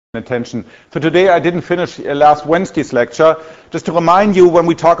attention. So today I didn't finish last Wednesday's lecture. Just to remind you, when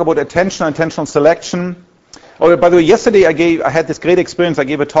we talk about attention and attentional selection, oh, by the way, yesterday I had this great experience. I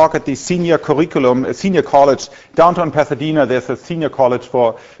gave a talk at the senior curriculum, a senior college, downtown Pasadena. There's a senior college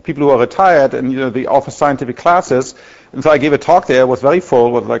for people who are retired, and they offer scientific classes. And so I gave a talk there. It was very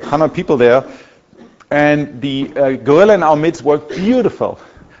full, with like 100 people there. And the gorilla in our midst worked beautiful.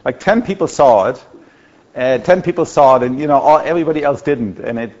 Like 10 people saw it. 10 people saw it, and everybody else didn't,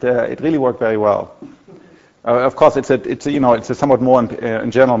 and it really worked very well. Of course, it's a somewhat more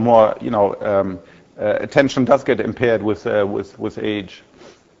in general more attention does get impaired with age.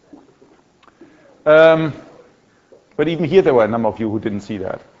 But even here there were a number of you who didn't see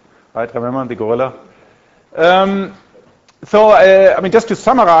that, right? Remember the gorilla? Just to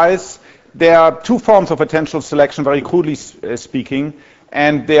summarize, there are two forms of attentional selection, very crudely speaking.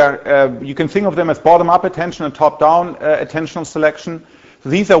 And you can think of them as bottom-up attention and top-down attentional selection. So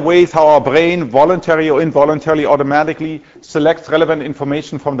these are ways how our brain, voluntarily or involuntarily, automatically selects relevant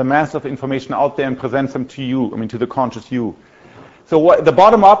information from the mass of information out there and presents them to you, to the conscious you. So the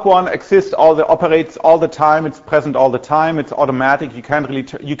bottom-up one operates all the time. It's present all the time. It's automatic. You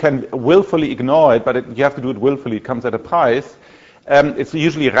can willfully ignore it, but you have to do it willfully. It comes at a price. It's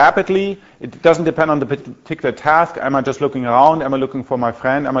usually rapidly. It doesn't depend on the particular task. Am I just looking around? Am I looking for my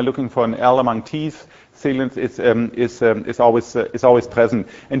friend? Am I looking for an L among T's? Salience is always present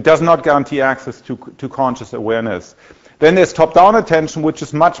and does not guarantee access to conscious awareness. Then there's top-down attention, which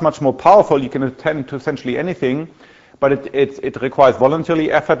is much more powerful. You can attend to essentially anything, but it requires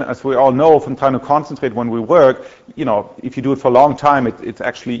voluntary effort. As we all know from trying to concentrate when we work, if you do it for a long time, it's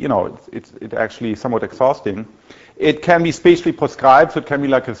actually somewhat exhausting. It can be spatially prescribed, so it can be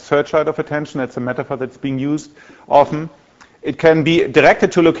like a searchlight of attention. That's a metaphor that's being used often. It can be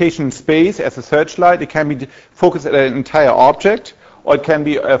directed to a location in space as a searchlight. It can be focused at an entire object, or it can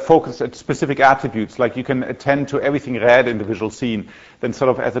be focused at specific attributes, like you can attend to everything red in the visual scene. Then sort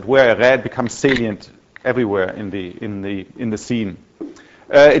of, as it were, red becomes salient everywhere in the scene.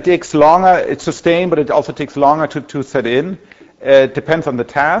 It takes longer, it's sustained, but it also takes longer to set in. It depends on the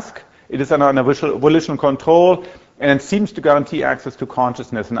task. It is under volitional control. And it seems to guarantee access to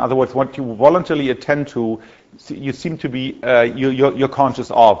consciousness. In other words, what you voluntarily attend to, you seem to be, you're conscious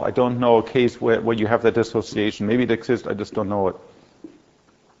of. I don't know a case where you have that dissociation. Maybe it exists, I just don't know it.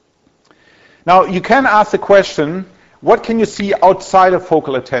 Now, you can ask the question, what can you see outside of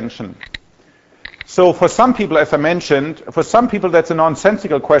focal attention? So for some people, as I mentioned, that's a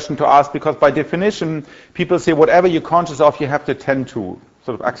nonsensical question to ask, because by definition, people say whatever you're conscious of, you have to attend to,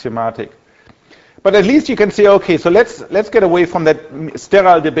 sort of axiomatic. But at least you can say, okay, so let's get away from that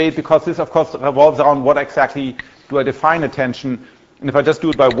sterile debate, because this, of course, revolves around what exactly do I define attention. And if I just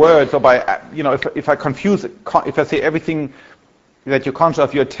do it by words, or by, if I say everything that you're conscious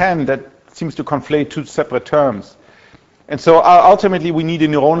of, you attend, that seems to conflate two separate terms. And so ultimately we need a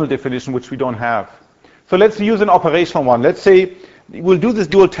neuronal definition, which we don't have. So let's use an operational one. Let's say we'll do this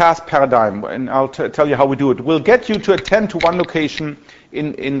dual task paradigm, and I'll tell you how we do it. We'll get you to attend to one location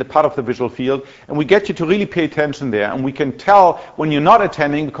in the part of the visual field, and we get you to really pay attention there, and we can tell when you're not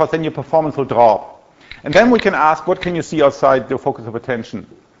attending, because then your performance will drop. And then we can ask, what can you see outside the focus of attention?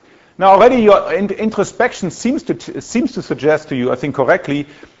 Now already your introspection seems to suggest to you, I think correctly,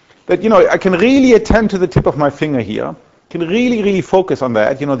 that I can really attend to the tip of my finger here, can really focus on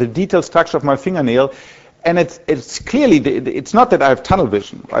that, the detailed structure of my fingernail, and it's clearly, it's not that I have tunnel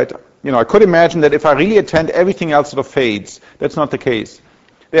vision, right? I could imagine that if I really attend, everything else sort of fades. That's not the case.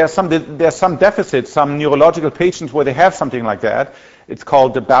 There are some deficits, some neurological patients where they have something like that. It's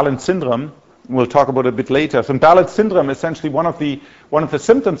called the balance syndrome. We'll talk about it a bit later. So balance syndrome, essentially one of the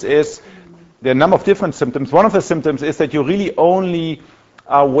symptoms is, there are a number of different symptoms. One of the symptoms is that you really only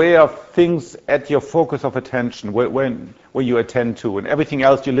are aware of things at your focus of attention, where you attend to, and everything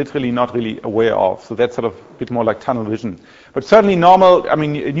else you're literally not really aware of. So that's sort of a bit more like tunnel vision. But certainly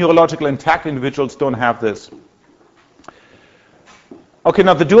neurological intact individuals don't have this. Okay,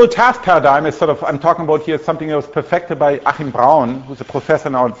 now the dual task paradigm is I'm talking about here something that was perfected by Achim Braun, who's a professor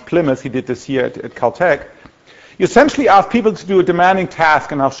now at Plymouth. He did this here at Caltech. You essentially ask people to do a demanding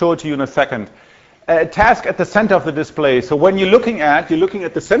task, and I'll show it to you in a second. A task at the center of the display. So when you're looking at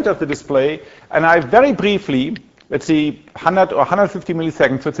the center of the display, and I very briefly, let's see, 100 or 150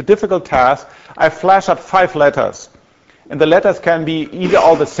 milliseconds, so it's a difficult task, I flash up 5 letters. And the letters can be either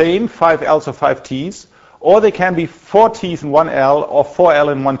all the same, 5 L's or 5 T's, or they can be 4 T's and 1 L, or 4 L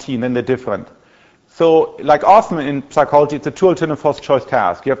and 1 T, and then they're different. So, like often in psychology, it's a 2 alternative first choice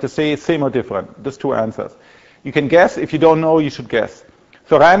task. You have to say same or different. There's 2 answers. You can guess. If you don't know, you should guess.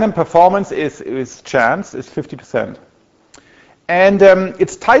 So random performance is chance, is 50%. And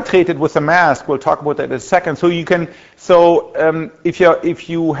it's titrated with a mask. We'll talk about that in a second. So you can, if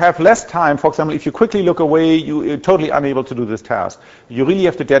you have less time, for example, if you quickly look away, you're totally unable to do this task. You really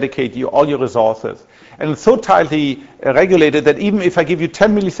have to dedicate all your resources. And it's so tightly regulated that even if I give you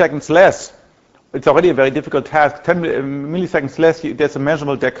 10 milliseconds less, it's already a very difficult task. 10 milliseconds less, there's a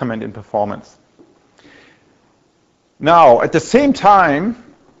measurable decrement in performance. Now, at the same time,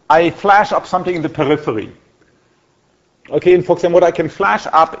 I flash up something in the periphery. Okay, and for example, what I can flash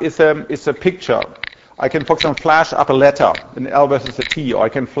up is a picture. I can, for example, flash up a letter, an L versus a T, or I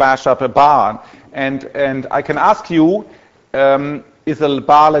can flash up a bar. And I can ask you, is the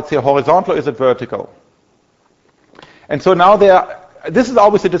bar, let's say, horizontal or is it vertical? And so now this is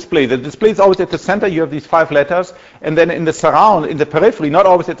always a display. The display is always at the center. You have these 5 letters. And then in the surround, in the periphery, not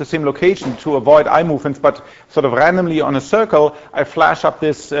always at the same location to avoid eye movements, but sort of randomly on a circle, I flash up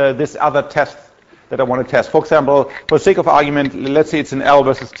this other test that I want to test. For example, for the sake of argument, let's say it's an L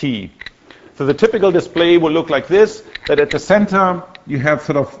versus T. So the typical display will look like this, that at the center you have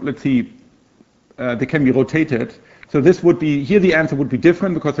sort of, let's see, they can be rotated. So this would be, here the answer would be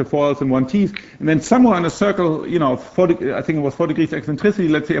different because there are 4 L's and 1 T's. And then somewhere on a circle, you know, I think it was 4 degrees eccentricity,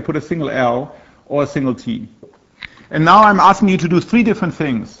 let's say I put a single L or a single T. And now I'm asking you to do 3 different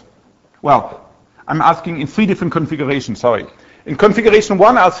things. Well, I'm asking in 3 different configurations, sorry. In configuration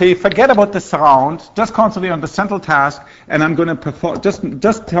 1, I'll say, forget about the surround, just concentrate on the central task, and I'm going to perform,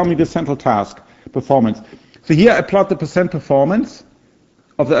 just tell me the central task performance. So here I plot the percent performance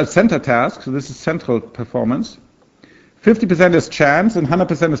of the center task, so this is central performance. 50% is chance, and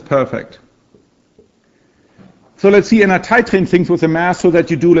 100% is perfect. So let's see, and I titrate things with a mask so that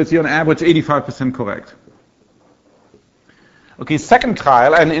you do, let's see, on average 85% correct. Okay, second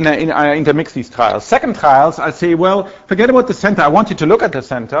trial, and I intermix these trials. Second trials, I say, well, forget about the center. I want you to look at the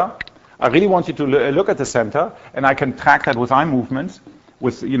center. I really want you to look at the center, and I can track that with eye movements,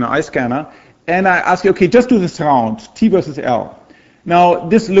 with, you know, eye scanner. And I ask you, okay, just do the surround, T versus L. Now,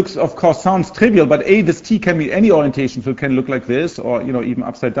 this looks, of course, sounds trivial, but this T can be any orientation, so it can look like this, or, you know, even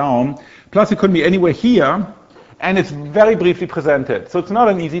upside down. Plus, it could be anywhere here, and it's very briefly presented. So it's not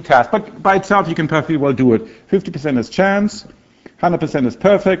an easy task, but by itself, you can perfectly well do it. 50% is chance. 100% is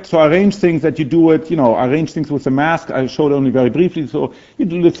perfect. So I arrange things that you do it, you know, arrange things with a mask. I showed only very briefly. So you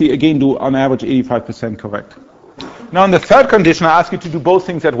do, let's see, again, do on average 85% correct. Now in the third condition, I ask you to do both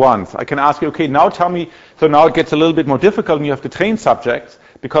things at once. I can ask you, okay, now tell me, so now it gets a little bit more difficult and you have to train subjects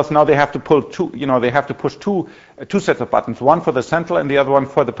because now they have to pull they have to push two sets of buttons, one for the central and the other one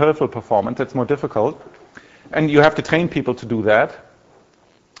for the peripheral performance. That's more difficult. And you have to train people to do that.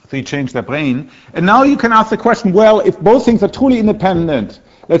 So you change their brain. And now you can ask the question, well, if both things are truly independent,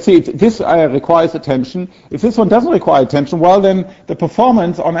 let's say this requires attention. If this one doesn't require attention, well, then the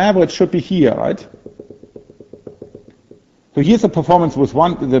performance on average should be here, right? So here's the performance with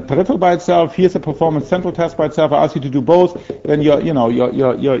the peripheral by itself. Here's the performance central task by itself. I ask you to do both, then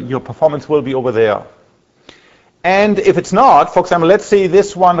your performance will be over there. And if it's not, for example, let's say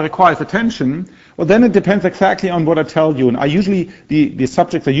this one requires attention, well, then it depends exactly on what I tell you. And the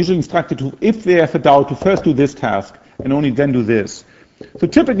subjects are usually instructed to, if they have a doubt, to first do this task and only then do this. So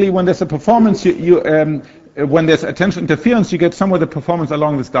typically, when there's a performance, when there's attention interference, you get somewhere the performance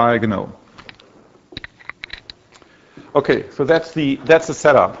along this diagonal. Okay, so that's the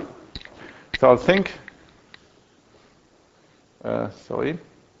setup. So I'll think. Sorry.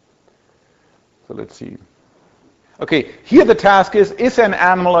 So let's see. Okay, here the task is an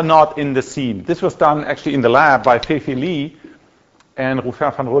animal or not in the scene? This was done actually in the lab by Fei-Fei Li and Rufer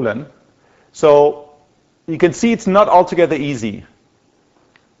van Rullen. So you can see it's not altogether easy.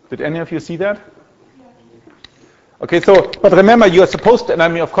 Did any of you see that? Okay, so, but remember, you are supposed to, and I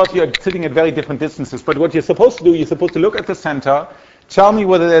mean, of course, you are sitting at very different distances, but what you're supposed to do, you're supposed to look at the center, tell me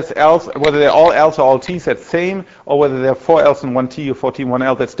whether there's L's, whether they're all L's or all T's, that's same, or whether there are 4 L's and 1 T or 4 T and 1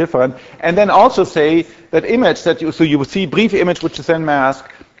 L, that's different. And then also say that image so you will see brief image which is then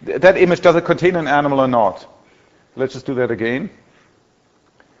mask, that image, does it contain an animal or not? Let's just do that again.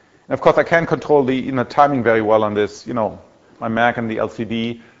 And of course, I can control the timing very well on this, my Mac and the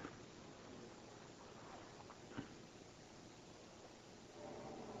LCD.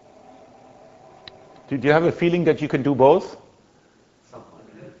 Do you have a feeling that you can do both?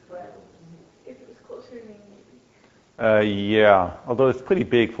 If it was closer to me. Yeah, although it's pretty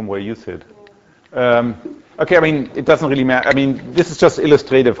big from where you sit. Okay, I mean, it doesn't really matter. I mean, this is just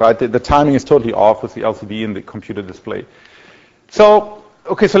illustrative, right? The timing is totally off with the LCD and the computer display. So,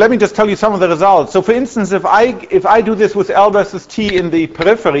 okay, so let me just tell you some of the results. So, for instance, if I do this with L versus T in the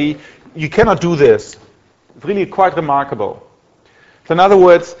periphery, you cannot do this. It's really quite remarkable. So, in other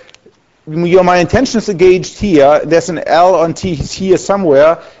words, my intention is engaged here. There's an L on T here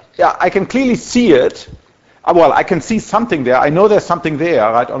somewhere. Yeah, I can clearly see it. Well, I can see something there. I know there's something there,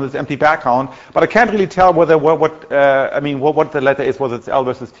 right, on this empty background, but I can't really tell whether what the letter is, whether it's L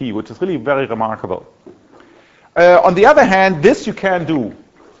versus T, which is really very remarkable. On the other hand, this you can do.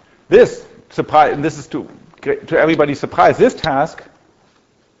 This surprise, and this is to everybody's surprise. This task.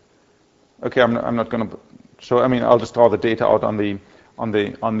 Okay, I'm not going to show. I'll just draw the data out on the.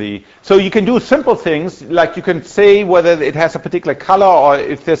 So you can do simple things like you can say whether it has a particular color or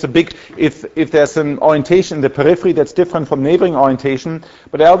if there's if there's an orientation in the periphery that's different from neighboring orientation.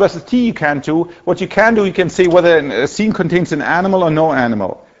 But L versus T you can't do. What you can do, you can say whether a scene contains an animal or no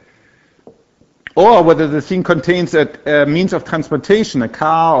animal, or whether the scene contains a means of transportation, a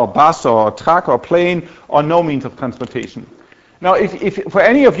car or bus or truck or plane, or no means of transportation. Now, if for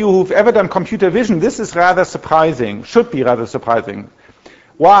any of you who've ever done computer vision, this is rather surprising. Should be rather surprising.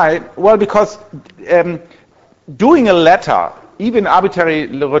 Why? Well, because doing a letter, even arbitrary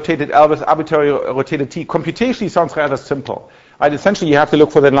rotated L versus arbitrary rotated T, computationally sounds rather simple. Right? Essentially, you have to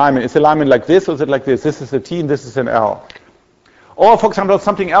look for the alignment. Is the alignment like this or is it like this? This is a T and this is an L. Or, for example,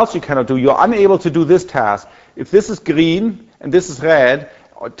 something else you cannot do. You're unable to do this task. If this is green and this is red,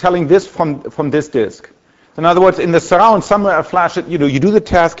 telling this from this disk. In other words, in the surround, somewhere I flash it, you do the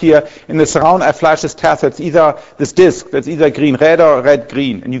task here, in the surround I flash this task that's either this disk, that's either green red or red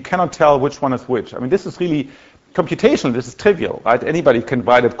green, and you cannot tell which one is which. This is really computational, this is trivial, right? Anybody can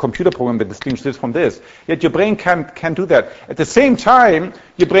write a computer program that distinguishes this from this. Yet your brain can't do that. At the same time,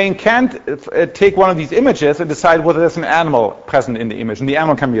 your brain can't take one of these images and decide whether there's an animal present in the image. And the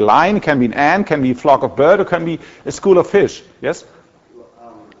animal can be a lion, it can be an ant, can be a flock of birds, or can be a school of fish. Yes?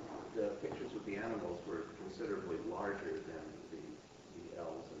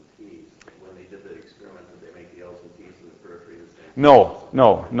 No.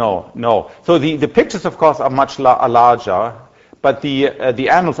 So the pictures, of course, are much larger, but the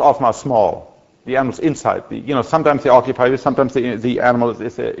animals often are small. The animals inside, sometimes they occupy this, sometimes the animal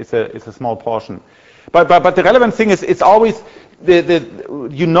is a small portion. But the relevant thing is, it's always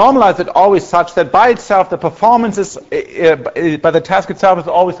you normalize it always such that by itself the performance is by the task itself is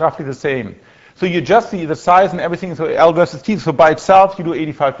always roughly the same. So you just see the size and everything. So L versus T. So by itself you do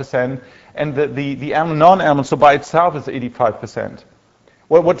 85%. And the animal, non-animal, so by itself is 85%.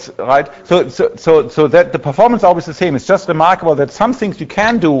 What's right? So that the performance is always the same. It's just remarkable that some things you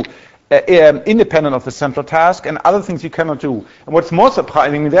can do independent of the central task, and other things you cannot do. And what's more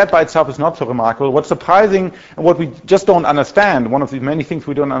surprising, that by itself is not so remarkable. What's surprising, and what we just don't understand, one of the many things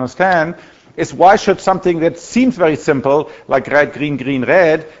we don't understand, is why should something that seems very simple, like red, green, green,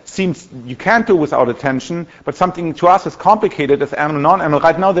 red, seems you can't do without attention, but something to us is complicated as animal, non-animal.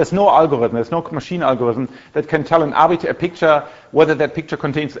 Right now there's no algorithm, there's no machine algorithm that can tell a picture whether that picture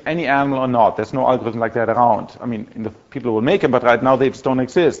contains any animal or not. There's no algorithm like that around. The people will make them, but right now they just don't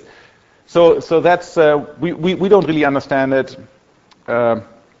exist. So that's, we don't really understand it,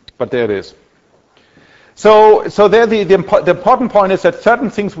 but there it is. So there the important point is that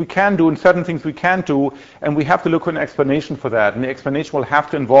certain things we can do and certain things we can't do, and we have to look for an explanation for that. And the explanation will have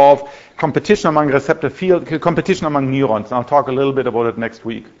to involve competition among receptor field, competition among neurons. And I'll talk a little bit about it next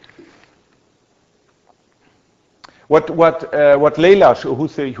week. What Leila,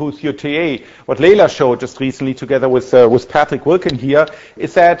 who's your TA, what Leila showed just recently together with Patrick Wilkin here,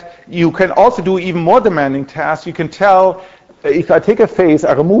 is that you can also do even more demanding tasks. You can tell. If I take a face,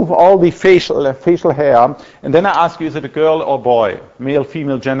 I remove all the facial hair, and then I ask you, is it a girl or boy? Male,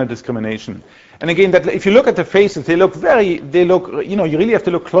 female, gender discrimination. And again, that if you look at the faces, you really have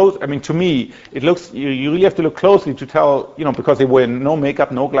to look close. To me, it looks, you really have to look closely to tell, because they wear no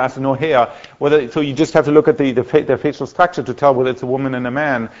makeup, no glasses, no hair. So you just have to look at their facial structure to tell whether it's a woman and a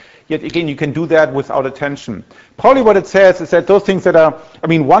man. Yet again, you can do that without attention. Probably what it says is that those things that are,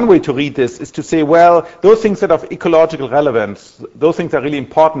 one way to read this is to say, well, those things that are of ecological relevance, those things are really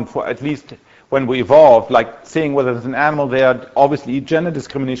important for at least when we evolve, like saying whether there's an animal there. Obviously, gender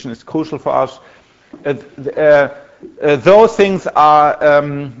discrimination is crucial for us. Those things are,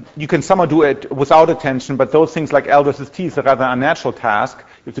 you can somehow do it without attention, but those things like L versus T is a rather unnatural task.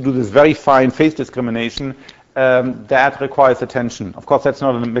 You have to do this very fine face discrimination. That requires attention. Of course, that's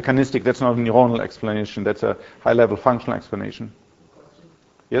not a mechanistic, that's not a neuronal explanation. That's a high-level functional explanation.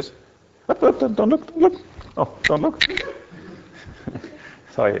 Yes? Don't look. Oh, don't look.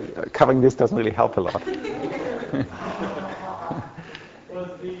 Sorry, covering this doesn't really help a lot. Was has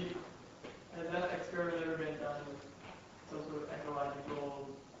that experiment ever been done with some sort of ecological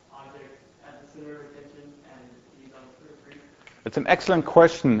object at the center of attention and used on the periphery? It's an excellent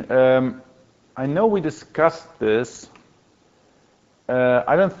question. I know we discussed this.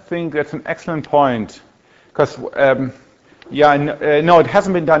 I don't think that's an excellent point, because no, it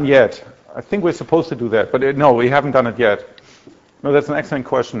hasn't been done yet. I think we're supposed to do that, but no, we haven't done it yet. No, that's an excellent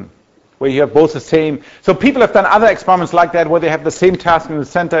question, where you have both the same. So people have done other experiments like that, where they have the same task in the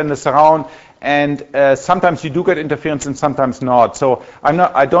center and the surround, and sometimes you do get interference and sometimes not. So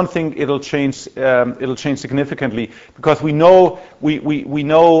I don't think it'll change significantly, because we know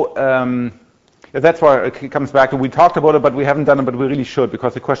that's why it comes back to, we talked about it, but we haven't done it, but we really should,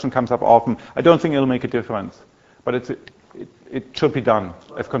 because the question comes up often. I don't think it'll make a difference, but it should be done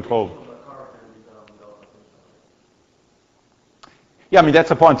as control. Yeah, I mean, that's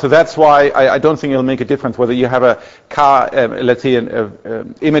the point. So that's why I don't think it'll make a difference whether you have a car, let's say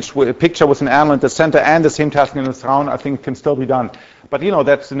an image, a picture with an animal at the center and the same task in the surround. I think it can still be done. But,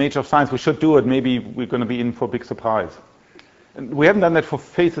 that's the nature of science. We should do it. Maybe we're going to be in for a big surprise. And we haven't done that for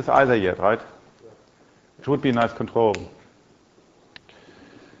faces either yet, right? Which would be a nice control.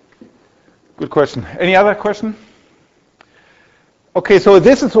 Good question. Any other question? Okay, so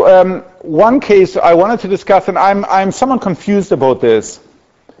this is one case I wanted to discuss, and I'm somewhat confused about this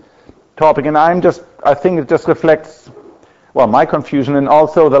topic, and I think it just reflects, well, my confusion and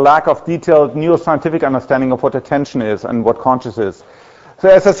also the lack of detailed neuroscientific understanding of what attention is and what conscious is. So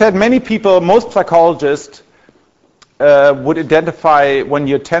as I said, most psychologists would identify when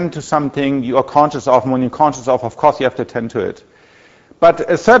you attend to something you are conscious of, and when you're conscious of course you have to attend to it.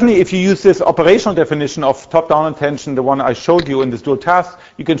 But certainly if you use this operational definition of top-down attention, the one I showed you in this dual task,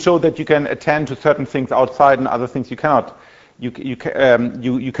 you can show that you can attend to certain things outside and other things you cannot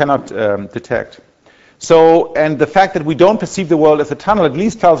detect. So, and the fact that we don't perceive the world as a tunnel at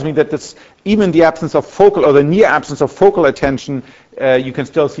least tells me that even in the absence of focal, or the near absence of focal attention, you can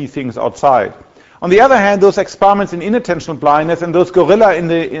still see things outside. On the other hand, those experiments in inattentional blindness and those gorilla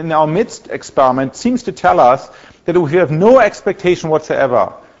in our midst experiment seems to tell us that we have no expectation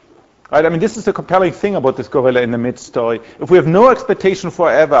whatsoever. Right? I mean, this is the compelling thing about this gorilla in the midst story. If we have no expectation if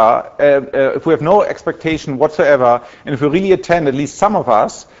we have no expectation whatsoever, and if we really attend, at least some of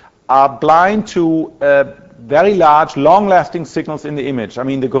us are blind to very large, long-lasting signals in the image. I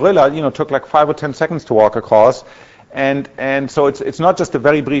mean, the gorilla, took like 5 or 10 seconds to walk across. And so it's not just a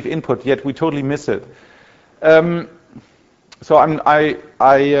very brief input, yet we totally miss it. So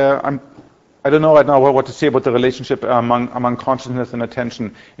I don't know right now what to say about the relationship among consciousness and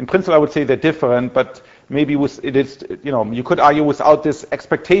attention. In principle, I would say they're different, but maybe you could argue without this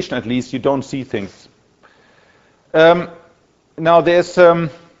expectation, at least, you don't see things. Now there's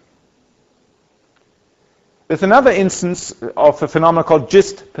another instance of a phenomenon called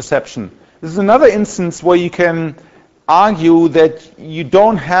gist perception. This is another instance where you can argue that you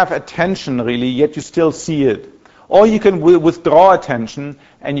don't have attention really, yet you still see it. Or you can withdraw attention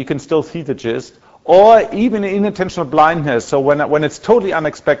and you can still see the gist. Or even inattentional blindness. So when it's totally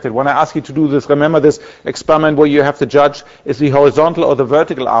unexpected, when I ask you to do this, remember this experiment where you have to judge is the horizontal or the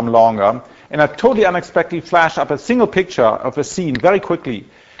vertical arm longer. And I totally unexpectedly flash up a single picture of a scene very quickly.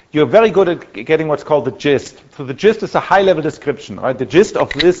 You're very good at getting what's called the gist. So the gist is a high-level description, right? The gist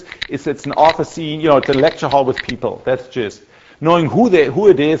of this is it's an office scene, it's a lecture hall with people. That's gist. Knowing who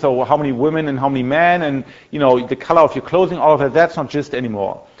it is, or how many women and how many men, and the color of your clothing, all of that, that's not gist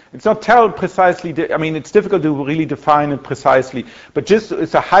anymore. It's not tell precisely, it's difficult to really define it precisely, but gist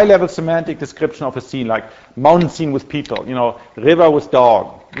is a high-level semantic description of a scene, like mountain scene with people, river with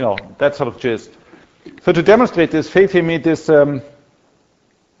dog, that sort of gist. So to demonstrate this, Feifei made this,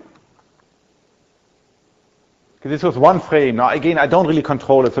 this was one frame. Now again, I don't really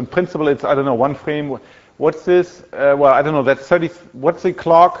control it. So in principle, it's, I don't know, one frame. What's this? Well, I don't know, that's 30, what's the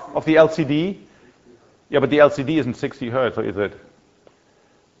clock of the LCD? Yeah, but the LCD isn't 60 hertz, or is it?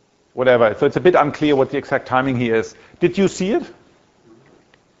 Whatever. So it's a bit unclear what the exact timing here is. Did you see it?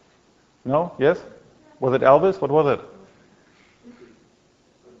 No? Yes? Was it Elvis? What was it?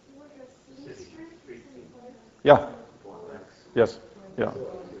 Yeah. Yes. Yeah.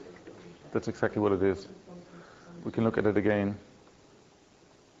 That's exactly what it is. We can look at it again.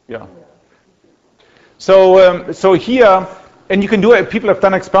 Yeah. So here, and you can do it, people have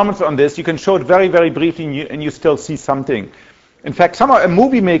done experiments on this, you can show it very, very briefly and you still see something. In fact, some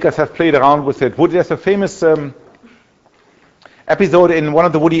movie makers have played around with it. There's a famous episode in one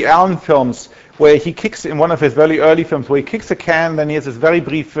of the Woody Allen films where he kicks, in one of his very early films, where he kicks a can, then he has this very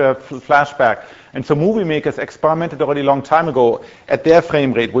brief flashback. And so movie makers experimented already a long time ago at their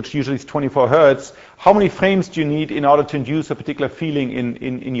frame rate, which usually is 24 hertz. How many frames do you need in order to induce a particular feeling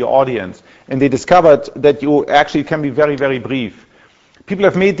in your audience? And they discovered that you actually can be very, very brief. People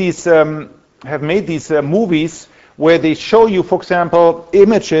have made these movies where they show you, for example,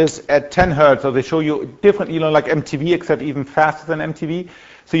 images at 10 hertz, or they show you different, like MTV, except even faster than MTV.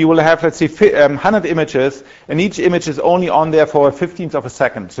 So you will have, let's say, 100 images, and each image is only on there for a 15th of a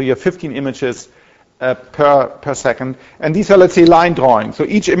second. So you have 15 images per second. And these are, let's say, line drawings. So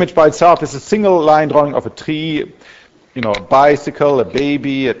each image by itself is a single line drawing of a tree, a bicycle, a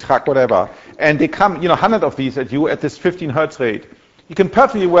baby, a truck, whatever. And they come, 100 of these at you at this 15 hertz rate. You can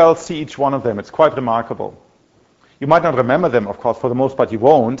perfectly well see each one of them. It's quite remarkable. You might not remember them, of course, for the most part you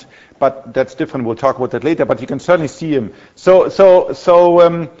won't, but that's different. We'll talk about that later, but you can certainly see them.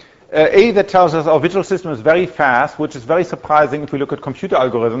 That tells us our visual system is very fast, which is very surprising if we look at computer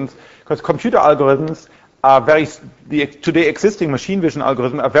algorithms, because computer algorithms are the today existing machine vision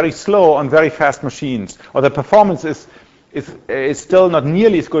algorithms are very slow on very fast machines, or the performance is still not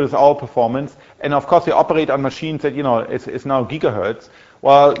nearly as good as our performance, and of course they operate on machines that, is now gigahertz.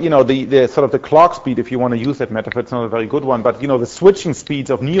 Well, the sort of the clock speed, if you want to use that metaphor, it's not a very good one, but, the switching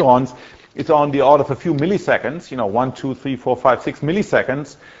speeds of neurons, it's on the order of a few milliseconds, 1, 2, 3, 4, 5, 6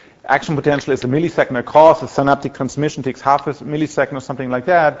 milliseconds. Action potential is a millisecond across, the synaptic transmission takes half a millisecond or something like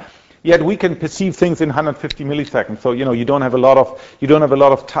that. Yet we can perceive things in 150 milliseconds. So, you don't have a lot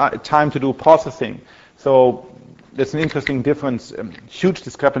of time to do processing. So there's an interesting difference, huge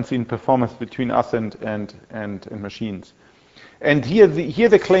discrepancy in performance between us and machines. And here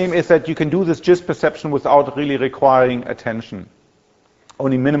the claim is that you can do this gist perception without really requiring attention,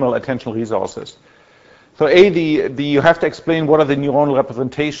 only minimal attentional resources. So you have to explain what are the neuronal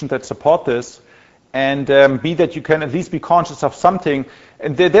representations that support this, and B, that you can at least be conscious of something.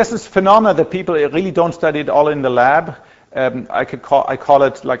 And there's this phenomena that people really don't study it all in the lab. I call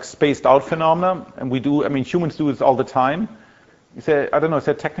it like spaced out phenomena, and humans do this all the time. I don't know, is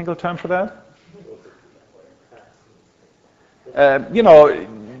there a technical term for that?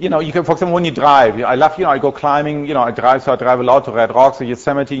 You can, for example, when you drive, I love, I go climbing, I drive a lot to Red Rocks or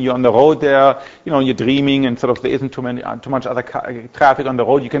Yosemite, you're on the road there, you're dreaming, and sort of there isn't too much other traffic on the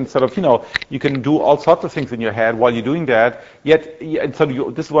road. You can sort of, you can do all sorts of things in your head while you're doing that. Yet,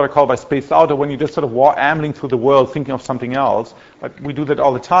 this is what I call by spaced out, or when you just sort of ambling through the world thinking of something else. But we do that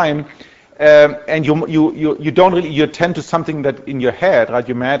all the time. And you don't really, you attend to something that in your head, right?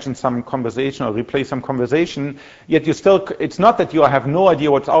 You imagine some conversation or replay some conversation, yet it's not that you have no idea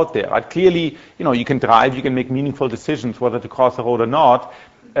what's out there, right? Clearly, you can drive, you can make meaningful decisions whether to cross the road or not.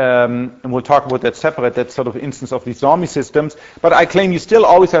 And we'll talk about that separate, that sort of instance of these zombie systems. But I claim you still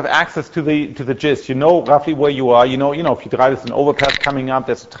always have access to the gist. You know roughly where you are. If you drive, there's an overpass coming up,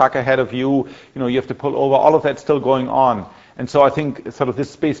 there's a truck ahead of you, you have to pull over. All of that's still going on. And so I think sort of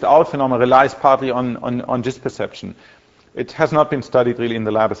this spaced out phenomenon relies partly on gist perception. It has not been studied really in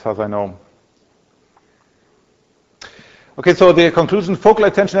the lab as far as I know. Okay, so the conclusion, focal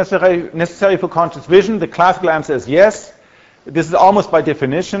attention necessary for conscious vision. The classical answer is yes. This is almost by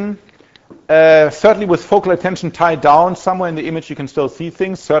definition. Certainly with focal attention tied down, somewhere in the image you can still see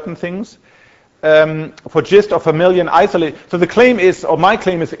things, certain things. For gist or familiar and isolated. So the claim is, or my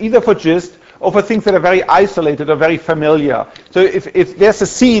claim is, either for gist or for things that are very isolated or very familiar. So if there's a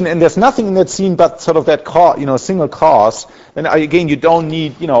scene and there's nothing in that scene but sort of that single cross, then again you don't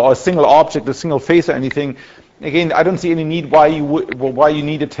need a single object, a single face or anything. Again, I don't see any need why you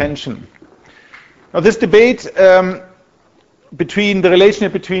need attention. Now this debate between the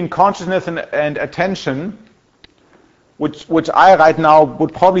relationship between consciousness and attention, which I right now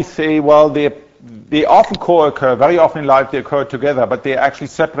would probably say, well, they often co-occur, very often in life they occur together, but they're actually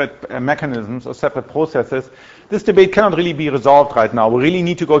separate mechanisms or separate processes. This debate cannot really be resolved right now. We really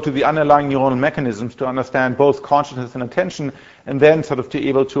need to go to the underlying neuronal mechanisms to understand both consciousness and attention, and then sort of to be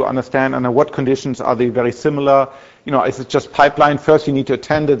able to understand under what conditions are they very similar. Is it just pipeline? First you need to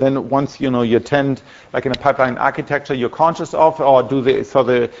attend it, then once you attend, like in a pipeline architecture, you're conscious of, or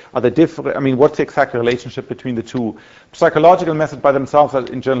are they different? What's the exact relationship between the two? Psychological methods by themselves are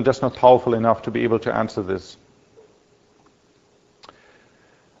in general just not powerful enough to be able to answer this.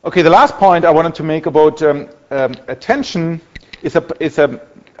 Okay, the last point I wanted to make about attention is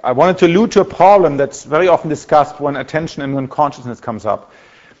I wanted to allude to a problem that's very often discussed when attention and when consciousness comes up.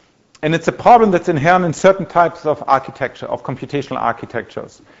 And it's a problem that's inherent in certain types of architecture, of computational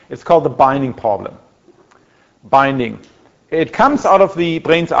architectures. It's called the binding problem. Binding. It comes out of the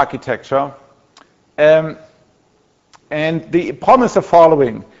brain's architecture, and the problem is the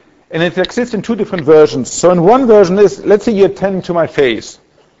following. And it exists in two different versions. So in one version is, let's say you attend to my face.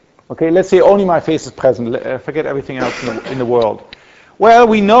 Okay, let's say only my face is present. Forget everything else in the world. Well,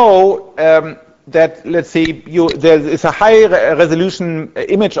 we know let's say there is a high resolution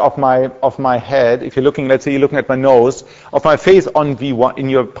image of my head. If you're looking, let's say you're looking at my nose, of my face on V1 in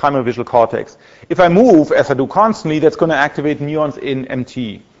your primary visual cortex. If I move, as I do constantly, that's going to activate neurons in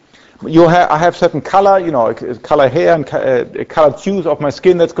MT. I have certain color, color hair and colored hues of my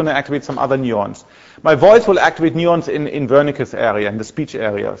skin, that's going to activate some other neurons. My voice will activate neurons in Wernicke's area, in the speech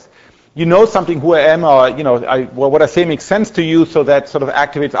areas. You know something who I am, or what I say makes sense to you, so that sort of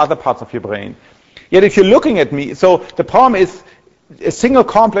activates other parts of your brain. Yet if you're looking at me, so the problem is a single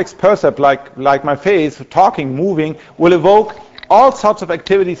complex percept like my face, talking, moving, will evoke all sorts of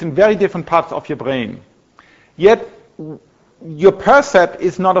activities in very different parts of your brain. Yet your percept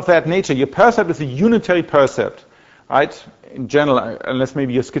is not of that nature. Your percept is a unitary percept, right? In general, unless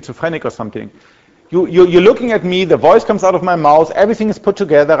maybe you're schizophrenic or something. You're looking at me, the voice comes out of my mouth, everything is put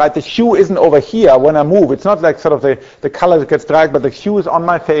together, right? The hue isn't over here when I move. It's not like sort of the color that gets dragged, but the hue is on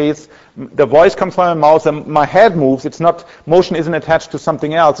my face, the voice comes from my mouth, and my head moves. It's not, motion isn't attached to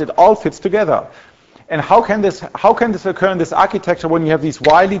something else. It all fits together. And how can this occur in this architecture when you have these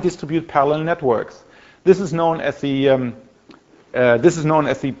widely distributed parallel networks? This is known as the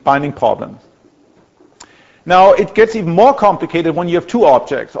binding problem. Now, it gets even more complicated when you have two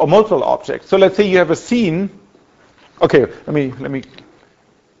objects or multiple objects. So let's say you have a scene. Okay, let me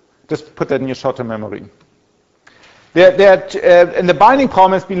just put that in your short-term memory. And the binding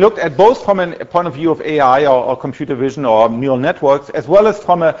problem has been looked at both from a point of view of AI or computer vision or neural networks, as well as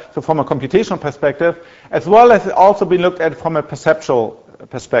from a computational perspective, as well as also been looked at from a perceptual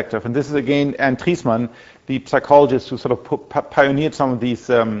perspective. And this is again Anne Treisman, the psychologist who sort of pioneered some of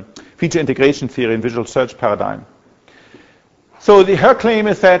these feature integration theory and visual search paradigm. So her claim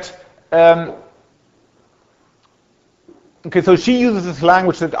is that, so she uses this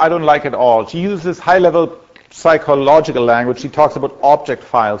language that I don't like at all. She uses this high-level psychological language. She talks about object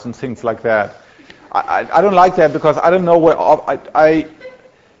files and things like that. I don't like that because I don't know where, I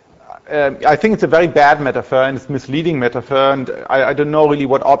think it's a very bad metaphor and it's a misleading metaphor, and I don't know really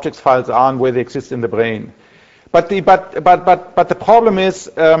what object files are and where they exist in the brain. But the problem is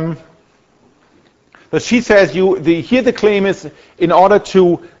that she says here the claim is in order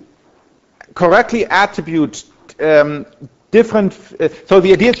to correctly attribute different. So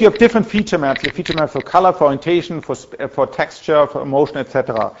the idea is you have different feature maps. You have feature maps for color, for orientation, for texture, for motion,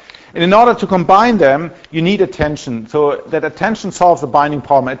 etc. And in order to combine them, you need attention. So that attention solves the binding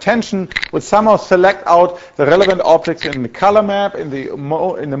problem. Attention would somehow select out the relevant objects in the color map, in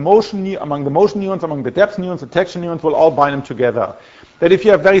the motion, among the motion neurons, among the depth neurons, the texture neurons will all bind them together. That if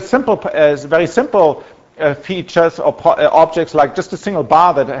you have very simple features or objects like just a single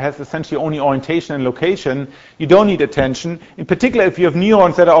bar that has essentially only orientation and location, you don't need attention. In particular, if you have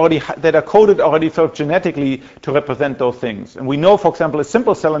neurons that are coded already sort of genetically to represent those things. And we know, for example, a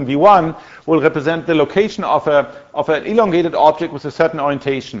simple cell in V1 will represent the location of an elongated object with a certain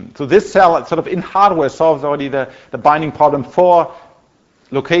orientation. So this cell sort of in hardware solves already the binding problem for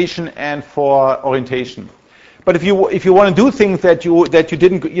location and for orientation. But if you want to do things that you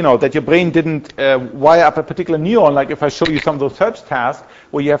didn't, that your brain didn't wire up a particular neuron, like if I show you some of those search tasks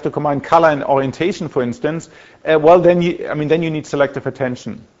where you have to combine color and orientation, for instance, then you need selective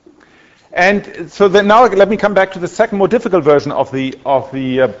attention. And so then now let me come back to the second, more difficult version of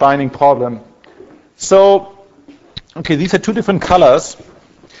the binding problem. So, okay, these are two different colors.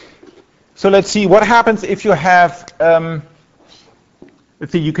 So let's see what happens if you have.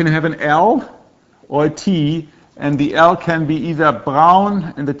 Let's see, you can have an L or a T, and the L can be either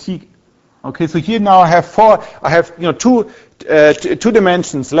brown and the T. Okay, so here now I have two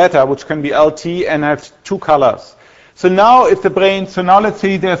dimensions, letter, which can be LT, and I have two colors. So now if the brain, so now let's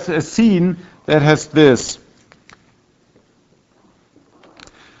say there's a scene that has this.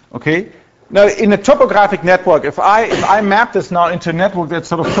 Okay, now in a topographic network, if I map this now into a network that's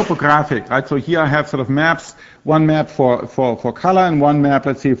sort of topographic, right? So here I have sort of maps, one map for color and one map,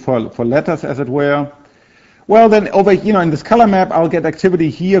 let's say, for letters, as it were. Well, then over, in this color map, I'll get activity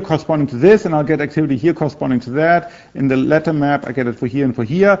here corresponding to this, and I'll get activity here corresponding to that. In the letter map, I get it for here and for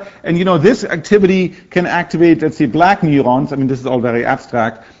here. And, this activity can activate, let's say, black neurons. This is all very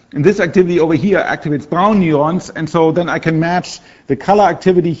abstract. And this activity over here activates brown neurons. And so then I can match the color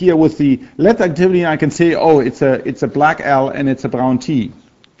activity here with the letter activity, and I can say, oh, it's a black L and it's a brown T.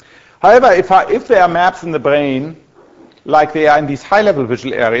 However, if there are maps in the brain, like they are in these high-level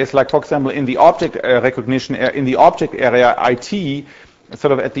visual areas, like, for example, in the object recognition, in the object area, IT,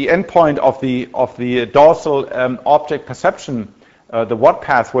 sort of at the endpoint of the dorsal object perception, the WAT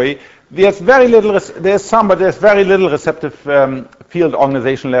pathway, there's very little receptive field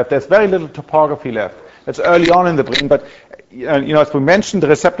organization left. There's very little topography left. That's early on in the brain, but as we mentioned, the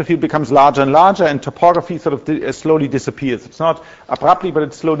receptor field becomes larger and larger, and topography sort of slowly disappears. It's not abruptly, but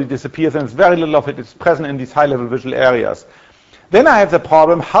it slowly disappears, and it's very little of it is present in these high-level visual areas. Then I have the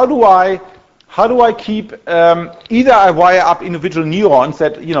problem: how do I keep either I wire up individual neurons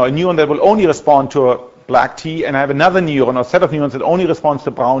that a neuron that will only respond to a black T, and I have another neuron or set of neurons that only responds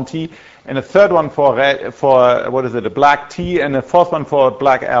to brown T, and a third one for a black T, and a fourth one for a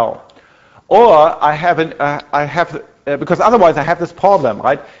black L. Or because otherwise I have this problem,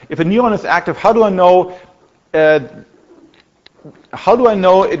 right? If a neuron is active, how do I know? It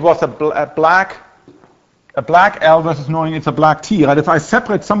was a black L versus knowing it's a black T, right? If I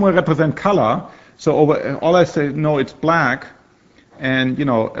separate somewhere represent color, so all I say no, it's black, and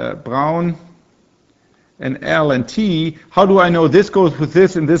brown and L and T. How do I know this goes with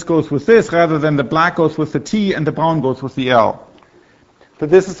this and this goes with this, rather than the black goes with the T and the brown goes with the L? So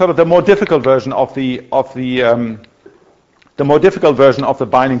this is sort of the more difficult version of the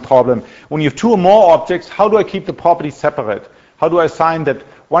binding problem. When you have two or more objects, how do I keep the properties separate? How do I assign that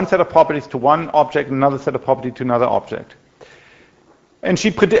one set of properties to one object and another set of property to another object? And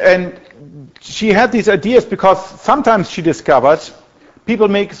she had these ideas because sometimes she discovered people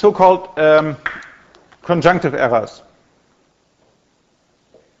make so-called conjunctive errors.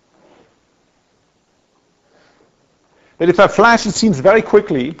 That if I flash the scenes very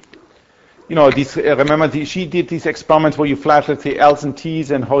quickly, she did these experiments where you flash, let's say, L's and T's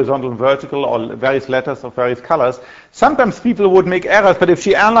and horizontal and vertical, or various letters of various colors. Sometimes people would make errors, but if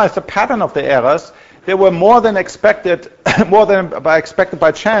she analyzed the pattern of the errors, they were more than expected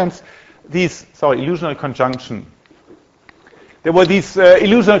by chance, these, illusional conjunction. There were these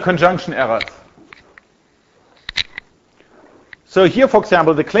illusional conjunction errors. So here, for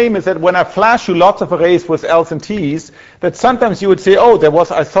example, the claim is that when I flash you lots of arrays with L's and T's, that sometimes you would say, oh,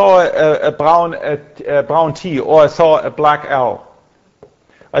 I saw a brown T, or I saw a black L.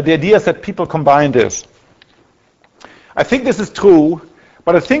 The idea is that people combine this. I think this is true,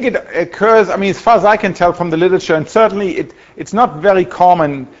 but I think it occurs, as far as I can tell from the literature, and certainly it's not very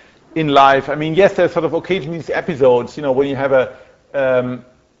common in life. Yes, there's sort of occasionally these episodes, when you have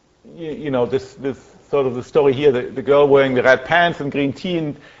this sort of the story here, the girl wearing the red pants and green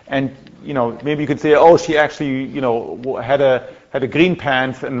tee, and maybe you could say, oh, she actually had a green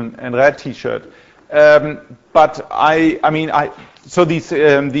pants and red T-shirt. But so these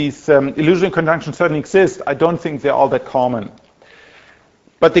illusional conjunctions certainly exist. I don't think they're all that common.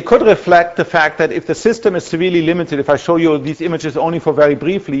 But they could reflect the fact that if the system is severely limited, if I show you these images only for very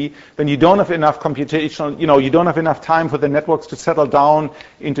briefly, then you don't have enough computational, you don't have enough time for the networks to settle down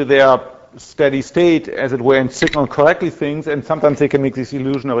into their steady state, as it were, and signal correctly things, and sometimes they can make these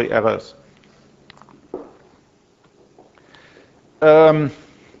illusionary errors.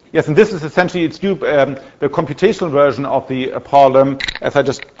 Yes, and this is essentially the computational version of the problem, as I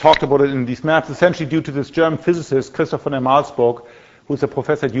just talked about it in these maps, essentially due to this German physicist, Christof von der Malsburg, who's a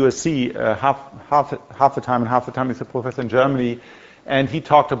professor at USC half the time, and half the time he's a professor in Germany. And he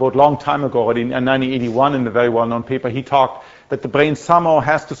talked about long time ago, already in 1981, in a very well-known paper, he talked that the brain somehow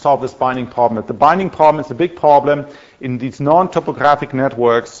has to solve this binding problem. That the binding problem is a big problem in these non-topographic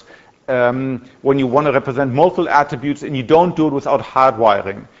networks when you want to represent multiple attributes and you don't do it without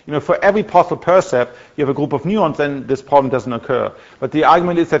hardwiring. For every possible percept, you have a group of neurons, then this problem doesn't occur. But the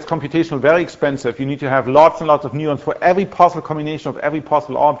argument is that it's computationally very expensive. You need to have lots and lots of neurons for every possible combination of every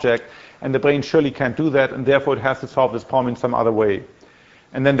possible object, and the brain surely can't do that, and therefore it has to solve this problem in some other way.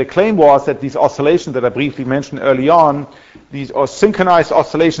 And then the claim was that these oscillations that I briefly mentioned early on, these synchronized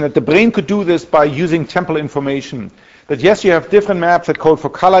oscillations, that the brain could do this by using temporal information. That yes, you have different maps that code for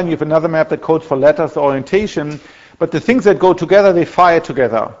color, and you have another map that codes for letters or orientation, but the things that go together, they fire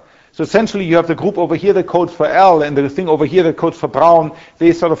together. So essentially you have the group over here that codes for L, and the thing over here that codes for brown,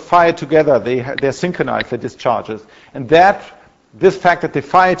 they sort of fire together, they're synchronized, their discharges. And this fact that they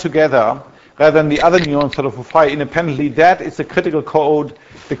fire together, rather than the other neurons sort of fire independently, that is the critical code,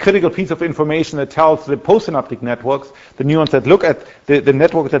 the critical piece of information that tells the postsynaptic networks, the neurons that look at, the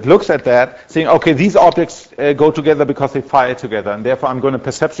network that looks at that, saying, okay, these objects go together because they fire together, and therefore I'm going to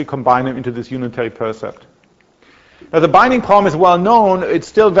perceptually combine them into this unitary percept. Now the binding problem is well known. It's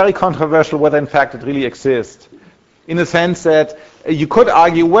still very controversial whether in fact it really exists, in the sense that you could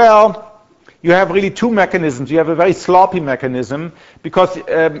argue, well, you have really two mechanisms. You have a very sloppy mechanism, because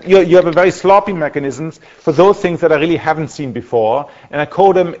you have a very sloppy mechanisms for those things that I really haven't seen before, and I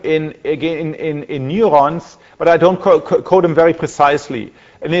code them in neurons, but I don't code them very precisely.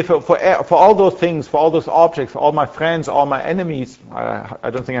 And if for all those things, for all those objects, for all my friends, all my enemies, I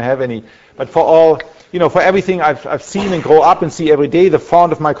don't think I have any, but for all, for everything I've seen and grow up and see every day, the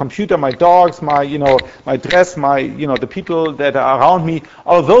font of my computer, my dogs, my dress, the people that are around me,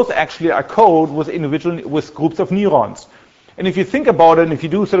 all of those actually are code with groups of neurons. And if you think about it, and if you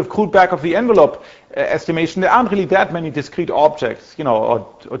do sort of crude back of the envelope estimation, there aren't really that many discrete objects,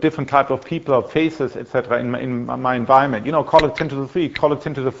 or different types of people or faces, etc. in my environment. Call it 10 to the 3, call it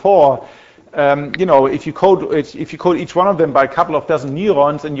 10 to the 4. If you code each one of them by a couple of dozen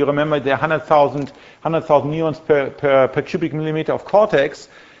neurons, and you remember there are 100,000 neurons per cubic millimeter of cortex,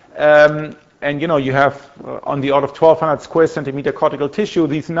 and you have on the order of 1,200 square centimeter cortical tissue,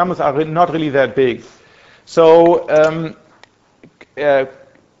 these numbers are not really that big. So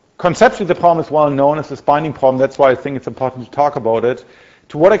conceptually, the problem is well known as this binding problem. That's why I think it's important to talk about it.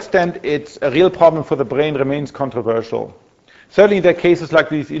 To what extent it's a real problem for the brain remains controversial. Certainly, there are cases like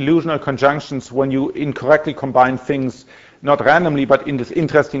these illusional conjunctions when you incorrectly combine things, not randomly, but in this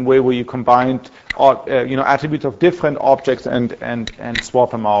interesting way where you combined attributes of different objects and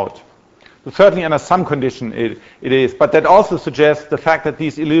swap them out. So certainly, under some condition, it is. But that also suggests the fact that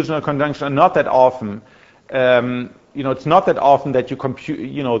these illusional conjunctions are not that often. It's not that often that you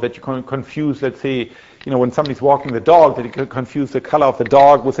confuse, let's say, when somebody's walking the dog, that you can confuse the color of the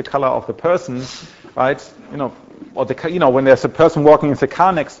dog with the color of the person, right? Or when there's a person walking in the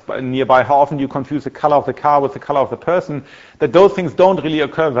car nearby, how often do you confuse the color of the car with the color of the person? That those things don't really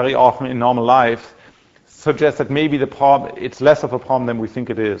occur very often in normal life, suggests that maybe the problem, it's less of a problem than we think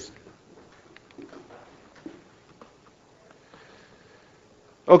it is.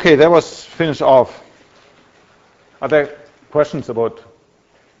 Okay, that was finished off. Are there questions about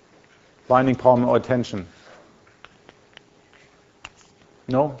binding problem or attention?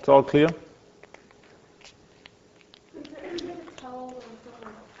 No? It's all clear? Is there any way to tell when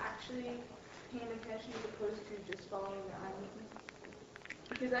someone's actually paying attention as opposed to just following the eye movement?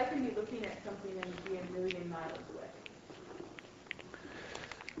 Because I can be looking at something and be a million miles away.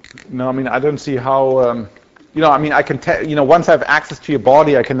 No, I don't see how, I can tell, once I have access to your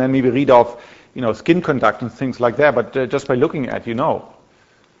body, I can then maybe read off skin conductance, things like that, but just by looking at No.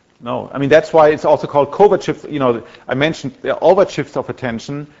 That's why it's also called covert shift. I mentioned overt shifts of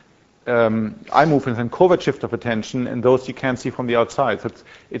attention, eye movements and covert shift of attention, and those you can't see from the outside. So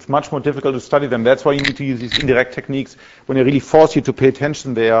it's much more difficult to study them. That's why you need to use these indirect techniques when they really force you to pay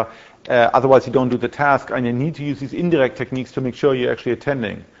attention there. Otherwise, you don't do the task, and you need to use these indirect techniques to make sure you're actually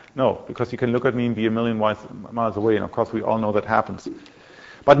attending. No, because you can look at me and be a million miles away, and of course we all know that happens.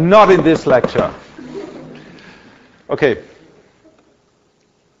 But not in this lecture. Okay.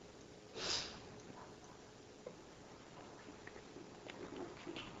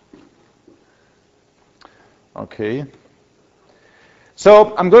 Okay.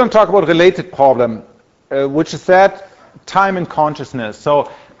 So I'm going to talk about a related problem, which is that time and consciousness.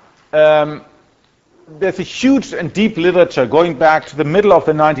 So there's a huge and deep literature going back to the middle of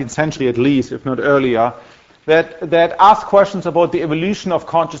the 19th century at least, if not earlier, that asks questions about the evolution of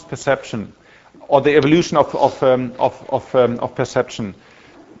conscious perception, or the evolution of perception,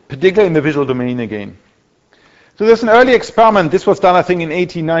 particularly in the visual domain again. So there's an early experiment. This was done, I think, in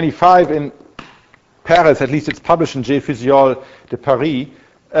 1895 in Paris. At least it's published in J. Physiol de Paris,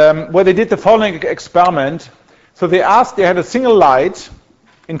 where they did the following experiment. So they had a single light,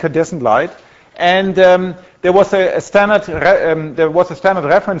 incandescent light, and there was a standard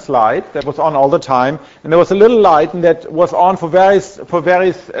reference light that was on all the time, and there was a little light that was on for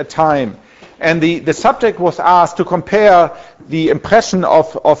various time. And the subject was asked to compare the impression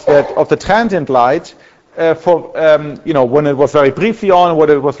of the transient light when it was very briefly on, when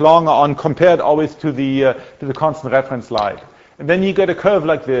it was longer on, compared always to the constant reference light. And then you get a curve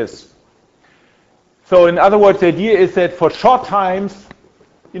like this. So in other words, the idea is that for short times,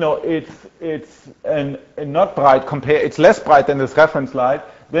 it's not bright it's less bright than this reference light.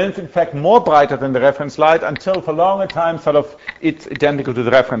 Then it's in fact more brighter than the reference light until for longer time it's identical to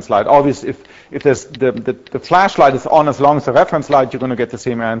the reference light. Obviously, if there's the flashlight is on as long as the reference light, you're going to get the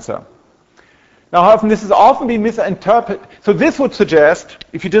same answer. Now, however, this has often been misinterpreted. So this would suggest,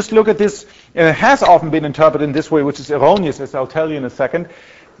 if you just look at this, and it has often been interpreted in this way, which is erroneous, as I'll tell you in a second,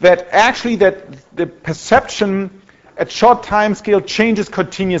 that actually that the perception at short time scale changes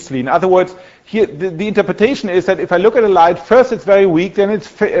continuously. In other words, here the interpretation is that if I look at a light, first it's very weak, then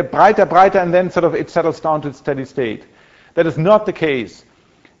it's brighter, and then it settles down to its steady state. That is not the case.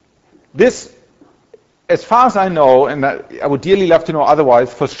 This, as far as I know, and I would dearly love to know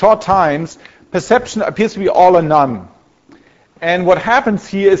otherwise, for short times, perception appears to be all or none. And what happens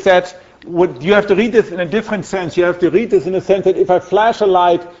here is that you have to read this in a different sense. You have to read this in the sense that if I flash a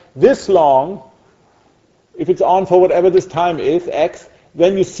light this long, if it's on for whatever this time is, x,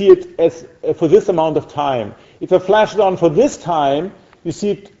 then you see it as for this amount of time. If I flash it on for this time, you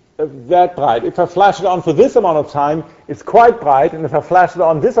see it that bright. If I flash it on for this amount of time, it's quite bright, and if I flash it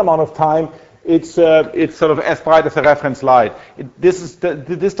on this amount of time, it's sort of as bright as a reference light. This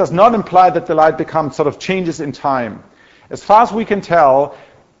does not imply that the light becomes sort of changes in time. As far as we can tell,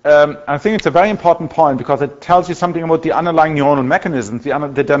 I think it's a very important point because it tells you something about the underlying neuronal mechanisms,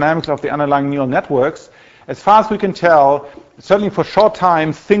 the dynamics of the underlying neural networks. As far as we can tell, certainly for short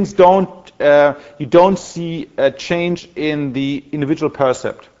times, things you don't see a change in the individual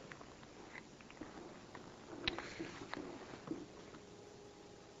percept.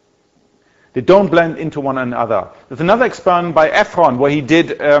 They don't blend into one another. There's another experiment by Efron where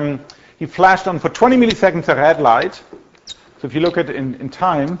he flashed on for 20 milliseconds a red light. So if you look at it in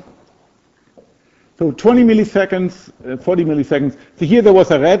time, so 20 milliseconds, 40 milliseconds. So here there was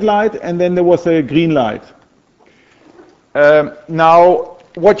a red light and then there was a green light. Now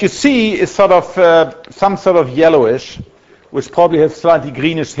what you see is sort of some sort of yellowish, which probably has slightly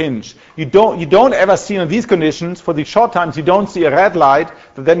greenish hinge. You don't ever see in these conditions, for these short times, you don't see a red light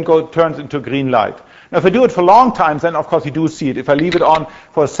that then turns into a green light. Now if I do it for long times, then of course you do see it. If I leave it on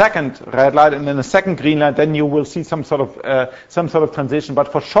for a second red light and then a second green light, then you will see some sort of transition. But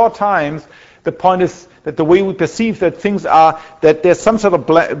for short times, the point is that the way we perceive that things are, that there's some sort of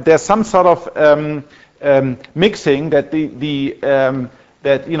mixing, that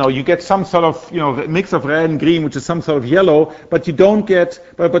that you get some sort of mix of red and green, which is some sort of yellow, but you don't get,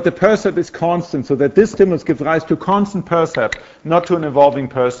 but the percept is constant, so that this stimulus gives rise to a constant percept, not to an evolving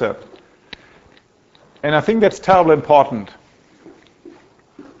percept. And I think that's terribly important.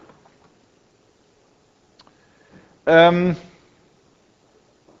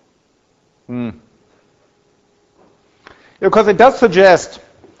 Because it does suggest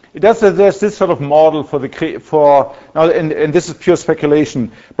this sort of model now, and this is pure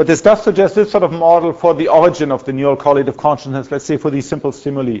speculation, but this does suggest this sort of model for the origin of the neural correlate of consciousness, let's say for these simple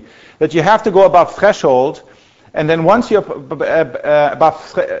stimuli, that you have to go above threshold, and then once you're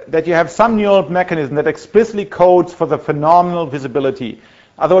above, that you have some neural mechanism that explicitly codes for the phenomenal visibility. In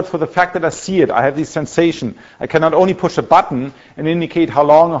other words, for the fact that I see it, I have this sensation. I can not only push a button and indicate how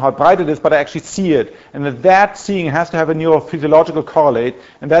long or how bright it is, but I actually see it. And that seeing has to have a neurophysiological correlate,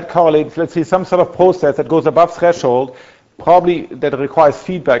 and that correlates, let's say, some sort of process that goes above threshold, probably that requires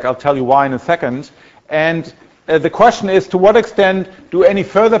feedback. I'll tell you why in a second. And the question is, to what extent do any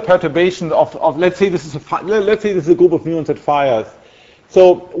further perturbations of let's say this is a group of neurons that fires.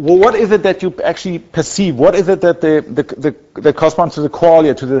 So what is it that you actually perceive? What is it that that corresponds to the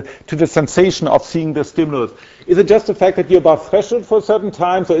qualia, to the sensation of seeing the stimulus? Is it just the fact that you're above threshold for certain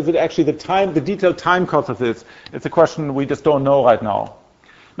times, or is it actually the detailed time course of this? It's a question we just don't know right now.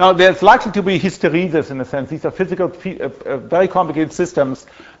 Now, there's likely to be hysteresis in a sense. These are physical, very complicated systems.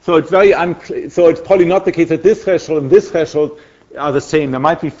 So it's so it's probably not the case that this threshold and this threshold are the same. There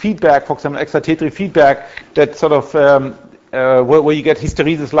might be feedback, for example, excitatory feedback that sort of where you get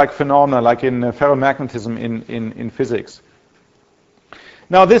hysteresis-like phenomena, like in ferromagnetism in physics.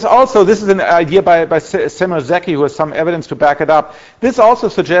 Now, this is an idea by Semir Zeki, who has some evidence to back it up. This also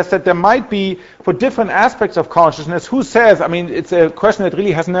suggests that there might be, for different aspects of consciousness, who says, I mean, it's a question that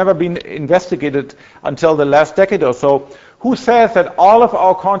really has never been investigated until the last decade or so, who says that all of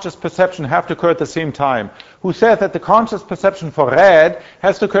our conscious perception have to occur at the same time? Who says that the conscious perception for red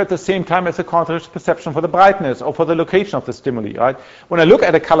has to occur at the same time as the conscious perception for the brightness or for the location of the stimuli, right? When I look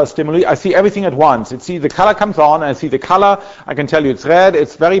at a color stimuli, I see everything at once. The color comes on, and I see the color. I can tell you it's red,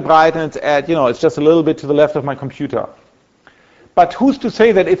 it's very bright, and it's just a little bit to the left of my computer. But who's to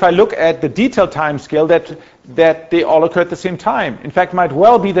say that if I look at the detailed time scale that they all occur at the same time? In fact, it might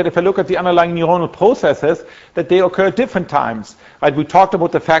well be that if I look at the underlying neuronal processes, that they occur at different times. Right? We talked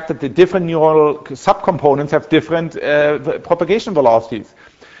about the fact that the different neuronal subcomponents have different propagation velocities.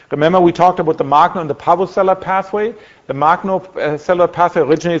 Remember, we talked about the magno and the parvocellular pathway. The magno-cellular pathway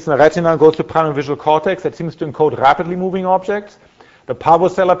originates in the retina and goes to primary visual cortex. That seems to encode rapidly moving objects. The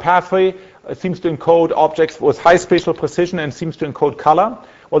parvocellular pathway seems to encode objects with high spatial precision and seems to encode color.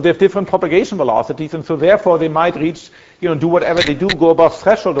 Well, they have different propagation velocities, and so therefore they might reach, do whatever they do, go above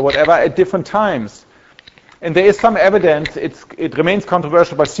threshold or whatever at different times. And there is some evidence, it remains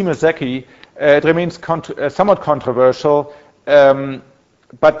controversial by Semir Zeki, it remains somewhat controversial,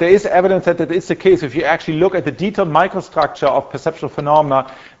 but there is evidence that it is the case. If you actually look at the detailed microstructure of perceptual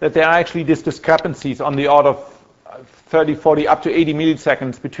phenomena, that there are actually these discrepancies on the order of 30, 40, up to 80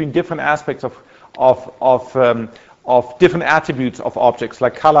 milliseconds between different aspects of of different attributes of objects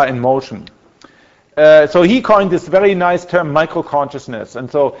like color and motion. So he coined this very nice term, micro-consciousness.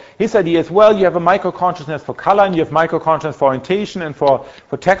 And so his idea is, well, you have a micro-consciousness for color, and you have micro-consciousness for orientation, and for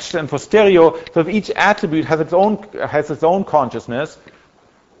texture, and for stereo. So if each attribute has its own consciousness,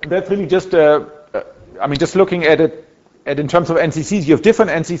 that's really just, just looking at it in terms of NCCs. You have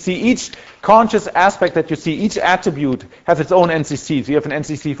different NCC. Each conscious aspect that you see, each attribute has its own NCC. So you have an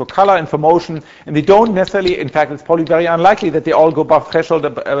NCC for color and for motion, and they don't necessarily, in fact, it's probably very unlikely that they all go above threshold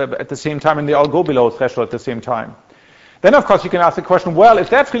at the same time and they all go below threshold at the same time. Then, of course, you can ask the question, well, if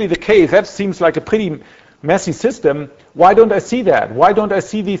that's really the case, that seems like a pretty messy system. Why don't I see that? Why don't I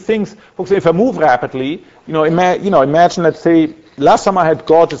see these things? For example, if I move rapidly, imagine, let's say, last summer I had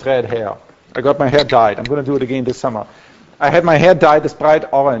gorgeous red hair. I got my hair dyed. I'm going to do it again this summer. I had my hair dyed this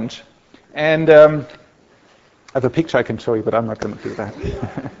bright orange, and I have a picture I can show you, but I'm not going to do that.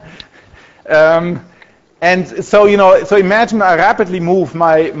 And so, so imagine I rapidly move in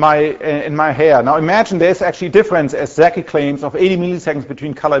my hair. Now imagine there's actually a difference, as Zaki claims, of 80 milliseconds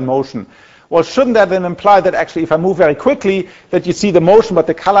between color and motion. Well, shouldn't that then imply that actually if I move very quickly, that you see the motion, but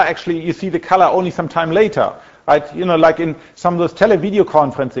the color actually, you see the color only some time later? Right? Like in some of those televideo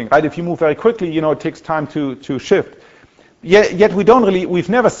conferencing, right? If you move very quickly, it takes time to shift. Yet we've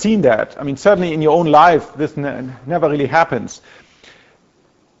never seen that. I mean, certainly in your own life, this never really happens.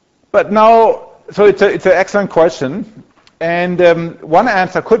 But now, so it's an excellent question. And one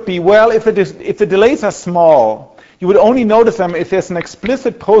answer could be, well, if the delays are small, you would only notice them if there's an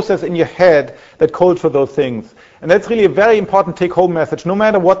explicit process in your head that codes for those things. And that's really a very important take-home message, no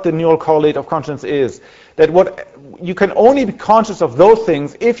matter what the neural correlate of consciousness is. That you can only be conscious of those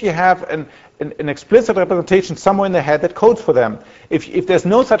things if you have an explicit representation somewhere in the head that codes for them. If there's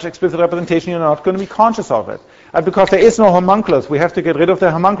no such explicit representation, you're not going to be conscious of it. And because there is no homunculus, we have to get rid of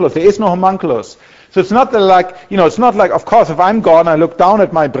the homunculus. There is no homunculus. So it's not it's not like, of course, if I'm gone, I look down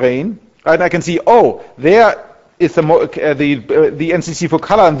at my brain, right, I can see, oh, there is the NCC for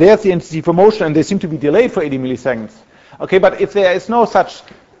color, and there's the NCC for motion, and they seem to be delayed for 80 milliseconds. Okay, but if there is no such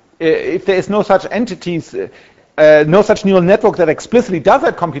entities, no such neural network that explicitly does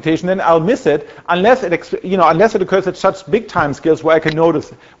that computation, then I'll miss it unless it occurs at such big time scales where I can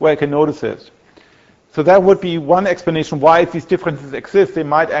notice it. So that would be one explanation why, if these differences exist, they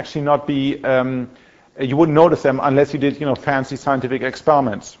might actually not be. You wouldn't notice them unless you did fancy scientific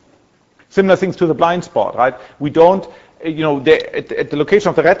experiments. Similar things to the blind spot, right? We don't. At the location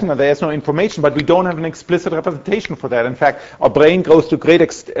of the retina, there is no information, but we don't have an explicit representation for that. In fact, our brain goes to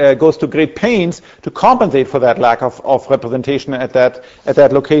great pains to compensate for that lack of representation at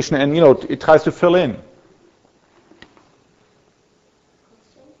that location, and it tries to fill in.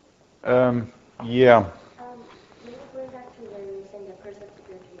 Yeah. Maybe going back to where you were saying the person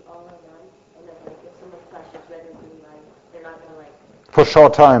appear to be all or none, and then if someone flashes red or green light, they're not going to For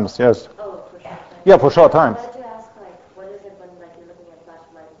short times, yes. Oh, for short times. Yeah, for short times. I wanted to ask, what is it when you're looking at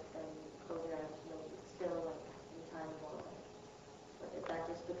flashlights and close your eyes, still in time, or is that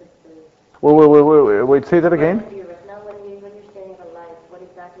just because the... Wait, say that again? Now, when you're staring at a light, what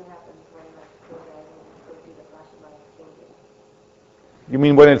exactly happens when close your eyes and you see the flashing light changing? You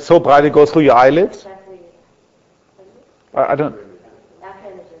mean when it's so bright it goes through your eyelids? Exactly. I don't... After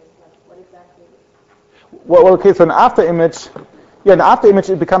images, what exactly? Well, okay, so an after image... Yeah, an after image,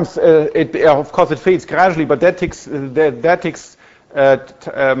 it becomes, of course, it fades gradually, but that takes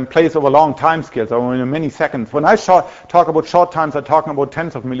place over long time scales, over many seconds. When I talk about short times, I'm talking about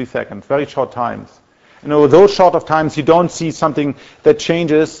tens of milliseconds, very short times. Those short of times, you don't see something that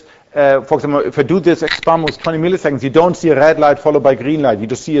changes. For example, if I do this experiment with 20 milliseconds, you don't see a red light followed by green light. You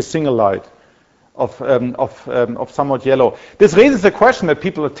just see a single light of somewhat yellow. This raises a question that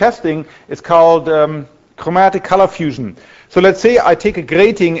people are testing. It's called chromatic color fusion. So let's say I take a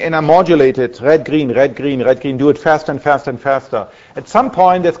grating and I modulate it, red, green, red, green, red, green, do it faster and faster and faster. At some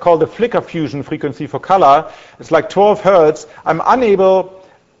point, that's called the flicker fusion frequency for color. It's like 12 hertz. I'm unable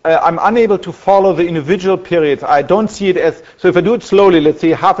to follow the individual periods. I don't see it as, so if I do it slowly, let's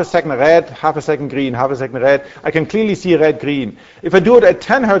say half a second red, half a second green, half a second red, I can clearly see red, green. If I do it at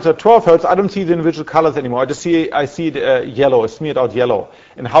 10 hertz or 12 hertz, I don't see the individual colors anymore. I see it yellow, smeared out yellow.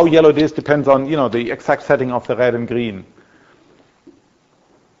 And how yellow it is depends on, the exact setting of the red and green.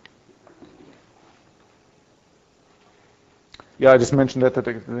 Yeah, I just mentioned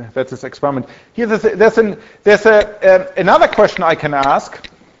that's this experiment. Here, there's another question I can ask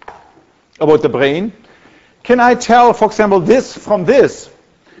about the brain. Can I tell, for example, this from this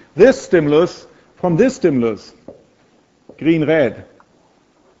stimulus from this stimulus, green, red?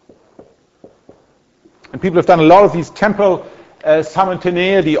 And people have done a lot of these temporal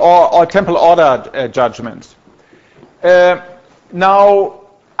simultaneity or temporal order judgments. Now,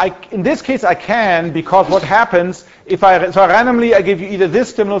 in this case, I can, because what happens if so randomly I give you either this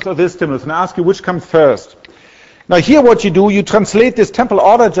stimulus or this stimulus, and I ask you which comes first. Now here what you do, you translate this temporal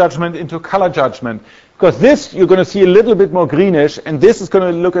order judgment into color judgment. Because this you're going to see a little bit more greenish, and this is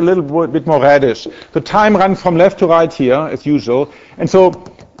going to look a little bit more reddish. The time runs from left to right here, as usual. And so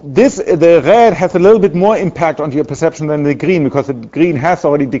the red has a little bit more impact on your perception than the green, because the green has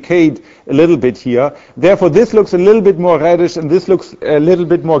already decayed a little bit here. Therefore, this looks a little bit more reddish, and this looks a little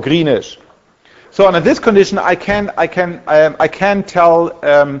bit more greenish. So under this condition, I can tell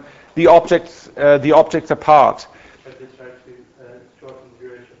the objects apart. But they try to shorten the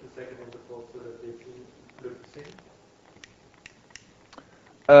duration of the second interval so that they look the same.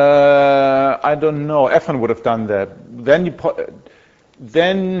 I don't know. Efron would have done that.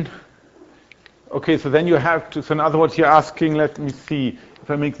 Okay, so then you have to, so in other words, you're asking, let me see, if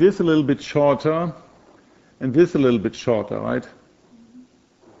I make this a little bit shorter and this a little bit shorter, right?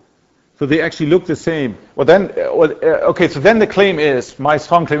 So they actually look the same. Well then, okay, so then the claim is, my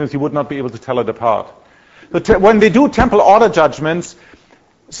strong claim is you would not be able to tell it apart. So when they do temporal order judgments,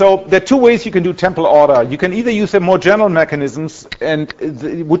 so there are two ways you can do temporal order. You can either use the more general mechanisms, and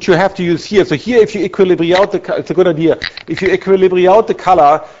which you have to use here. So here, if you equilibrate out it's a good idea. If you equilibrate out the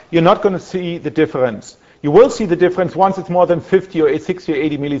color, you're not going to see the difference. You will see the difference once it's more than 50 or 60 or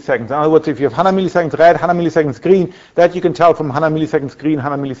 80 milliseconds. In other words, if you have 100 milliseconds red, 100 milliseconds green, that you can tell from 100 milliseconds green,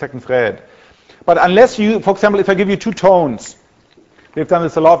 100 milliseconds red. But unless you, for example, if I give you two tones, we've done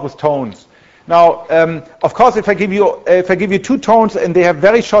this a lot with tones. Now, of course, if I give you two tones and they have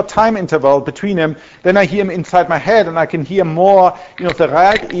very short time interval between them, then I hear them inside my head, and I can hear more. If the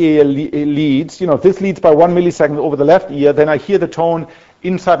right ear leads, if this leads by 1 millisecond over the left ear, then I hear the tone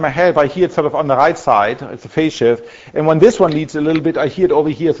inside my head. But I hear it sort of on the right side. It's a phase shift. And when this one leads a little bit, I hear it over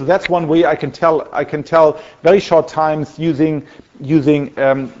here. So that's one way I can tell very short times using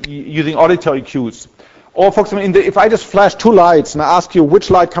auditory cues. Or, for example, if I just flash two lights and I ask you which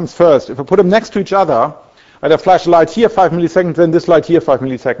light comes first, if I put them next to each other, I'd flash a light here 5 milliseconds, then this light here 5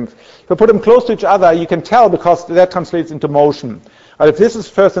 milliseconds. If I put them close to each other, you can tell because that translates into motion. If this is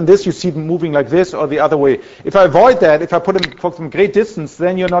first and this, you see them moving like this or the other way. If I avoid that, if I put them for some great distance,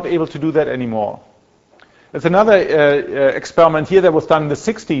 then you're not able to do that anymore. There's another experiment here that was done in the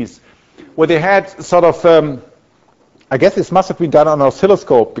 60s, where they had sort of I guess this must have been done on an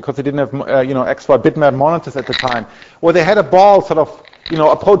oscilloscope because they didn't have, XY bitmap monitors at the time. Where they had a ball sort of,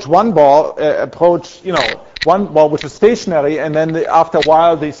 approach one ball which was stationary, and then after a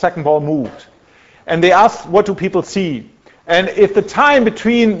while the second ball moved. And they asked, what do people see? And if the time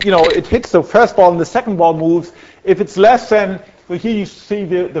between, it hits the first ball and the second ball moves, if it's less than, so here you see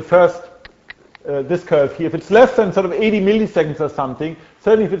the first, this curve here, if it's less than sort of 80 milliseconds or something,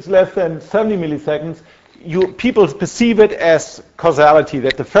 certainly if it's less than 70 milliseconds, people perceive it as causality,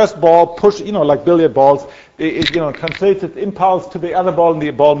 that the first ball push, like billiard balls, it translates its impulse to the other ball and the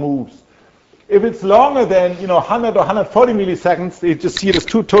ball moves. If it's longer than 100 or 140 milliseconds, they just see it as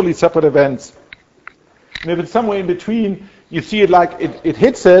two totally separate events. And if it's somewhere in between, you see it like it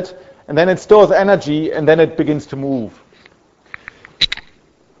hits it, and then it stores energy, and then it begins to move.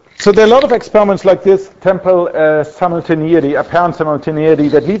 So there are a lot of experiments like this, temporal simultaneity, apparent simultaneity,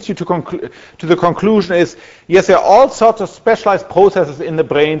 that leads you to the conclusion is, yes, there are all sorts of specialized processes in the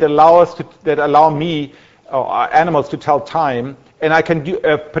brain that allow me, or animals, to tell time, and I can do,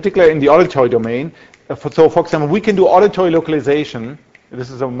 particularly in the auditory domain. So, for example, we can do auditory localization.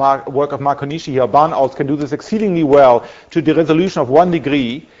 This is a work of Marco Nishi here. Barnouts can do this exceedingly well to the resolution of 1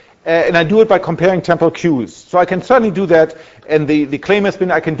 degree. And I do it by comparing temporal cues. So I can certainly do that, and the claim has been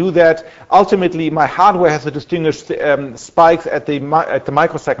I can do that. Ultimately, my hardware has to distinguish spikes at the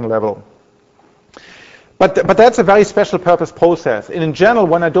microsecond level. But that's a very special purpose process. And in general,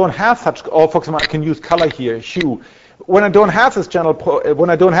 when I don't have such, or for example, I can use color here, hue. When I don't have this when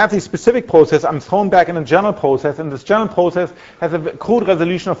I don't have this specific process, I'm thrown back in a general process, and this general process has a crude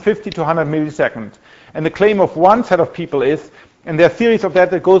resolution of 50 to 100 milliseconds. And the claim of one set of people is, and there are theories of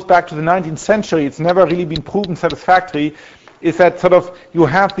that goes back to the 19th century, it's never really been proven satisfactory, is that sort of you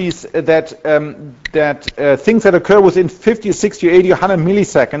have these, things that occur within 50, 60, 80, 100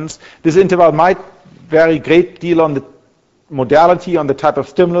 milliseconds. This interval might vary a great deal on the modality, on the type of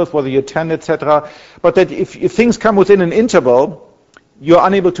stimulus, whether you attend, etc. But that if things come within an interval, you're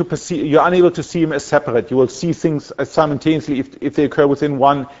unable to see them as separate. You will see things as simultaneously if they occur within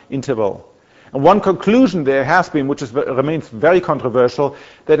one interval. And one conclusion there has been, which remains very controversial,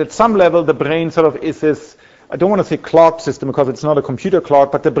 that at some level the brain sort of is this, I don't want to say clock system because it's not a computer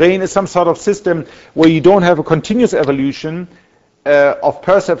clock, but the brain is some sort of system where you don't have a continuous evolution, of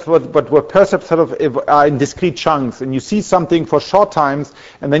percepts, but where percepts sort of are in discrete chunks, and you see something for short times,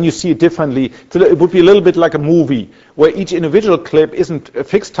 and then you see it differently. So it would be a little bit like a movie, where each individual clip isn't a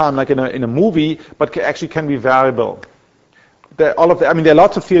fixed time like in a movie, but actually can be variable. There are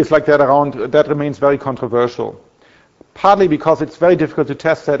lots of theories like that around. That remains very controversial, partly because it's very difficult to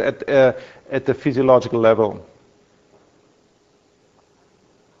test that at the physiological level.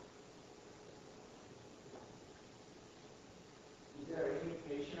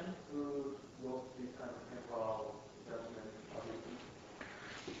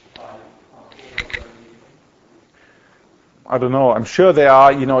 I don't know. I'm sure there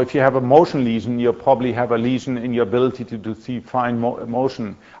are, if you have a motion lesion, you probably have a lesion in your ability to see fine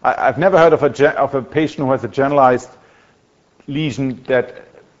motion. I've never heard of a patient who has a generalized lesion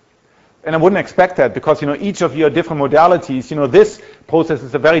and I wouldn't expect that because, each of your different modalities, this process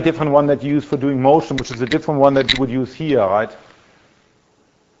is a very different one that you use for doing motion, which is a different one that you would use here, right?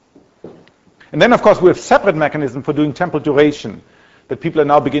 And then, of course, we have separate mechanisms for doing temporal duration that people are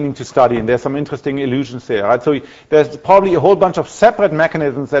now beginning to study, and there's some interesting illusions there, right? So there's probably a whole bunch of separate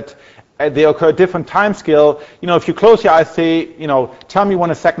mechanisms that they occur at different time scale. If you close your eyes, say, tell me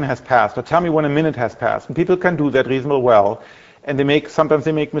when a second has passed, or tell me when a minute has passed, and people can do that reasonably well. And sometimes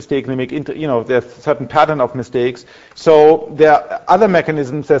they make mistakes, there's a certain pattern of mistakes. So there are other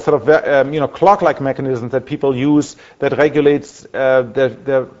mechanisms, there's sort of, clock-like mechanisms that people use that regulates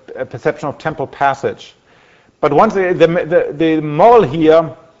the perception of temporal passage. But once the model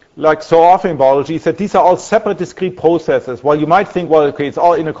here, like so often in biology, is that these are all separate discrete processes. While you might think, well, okay, it's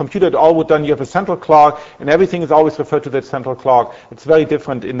all in a computer, it's all done, you have a central clock, and everything is always referred to that central clock. It's very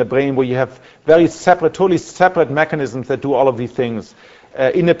different in the brain where you have very separate, totally separate mechanisms that do all of these things.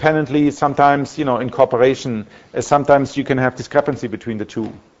 Independently, sometimes, in cooperation, sometimes you can have discrepancy between the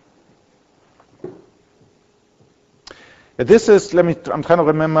two. This is, I'm trying to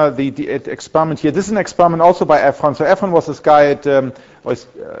remember the experiment here. This is an experiment also by Efron. So Efron was this guy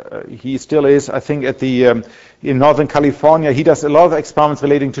he still is, I think, in Northern California. He does a lot of experiments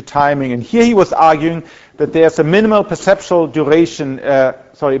relating to timing. And here he was arguing that there's a minimal perceptual duration,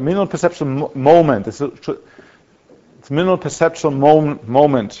 minimal perceptual moment. It's minimal perceptual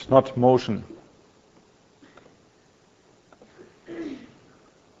moment, not motion.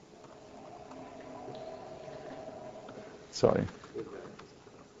 Sorry.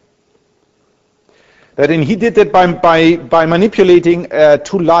 He did that by manipulating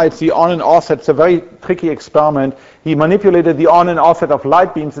two lights, the on and offset. It's a very tricky experiment. He manipulated the on and offset of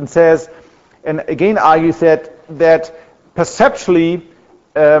light beams and says, and again argues that perceptually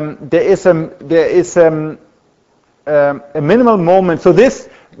there is a minimal moment. So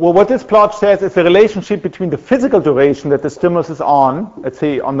what this plot says is the relationship between the physical duration that the stimulus is on, let's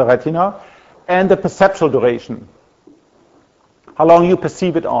say on the retina, and the perceptual duration. How long you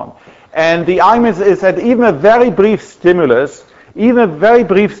perceive it on. And the argument is that even a very brief stimulus,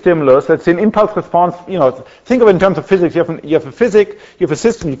 let's say an impulse response, think of it in terms of physics. You have a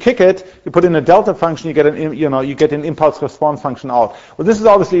system, you kick it, you put in a delta function, you get an impulse response function out. Well, this is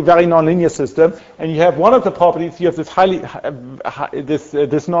obviously a very nonlinear system, and you have one of the properties, you have this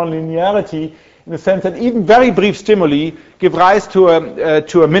this nonlinearity in the sense that even very brief stimuli give rise to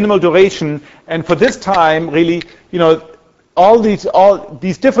a minimal duration, and for this time, really, all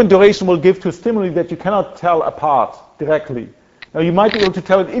these different durations will give to stimuli that you cannot tell apart directly. Now you might be able to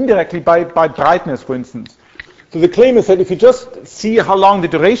tell it indirectly by brightness, for instance. So the claim is that if you just see how long the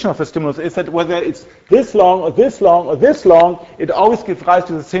duration of a stimulus is, that whether it's this long or this long or this long, it always gives rise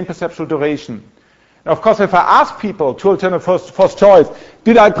to the same perceptual duration. Now, of course, if I ask people, two alternative first choice,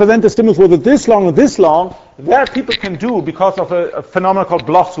 did I present the stimulus with it this long or this long? That people can do because of a phenomenon called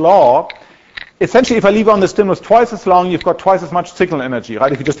Bloch's law. Essentially, if I leave on the stimulus twice as long, you've got twice as much signal energy,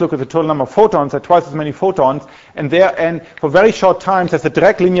 right? If you just look at the total number of photons, there are twice as many photons, and for very short times, there's a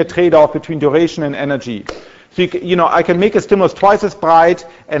direct linear trade-off between duration and energy. So I can make a stimulus twice as bright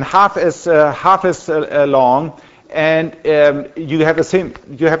and half as long, and you have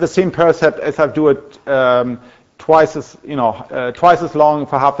the same percept as I do it twice as long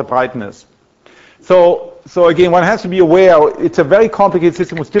for half the brightness. So again, one has to be aware it's a very complicated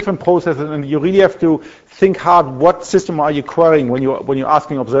system with different processes, and you really have to think hard what system are you querying when you're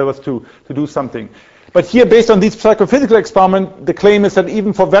asking observers to do something. But here, based on this psychophysical experiment, the claim is that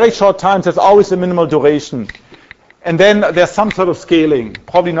even for very short times, there's always a minimal duration. And then there's some sort of scaling,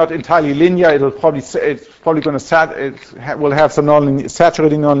 probably not entirely linear. It will have some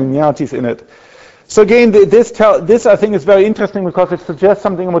saturating nonlinearities in it. So again, this I think is very interesting because it suggests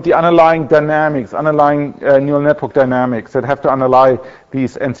something about the underlying dynamics, underlying neural network dynamics that have to underlie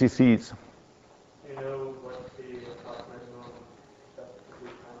these NCCs. You know what the approximate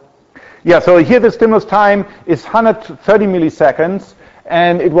Yeah, so here the stimulus time is 130 milliseconds,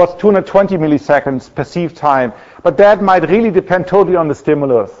 and it was 220 milliseconds perceived time. But that might really depend totally on the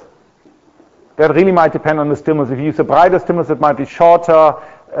stimulus. That really might depend on the stimulus. If you use a brighter stimulus, it might be shorter.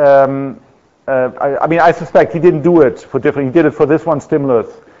 I mean, I suspect he didn't do it for different. He did it for this one stimulus.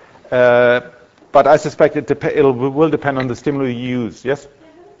 But I suspect it will depend on the stimulus you use. Yes?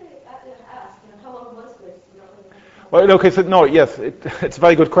 Well, okay, so no, yes, it's a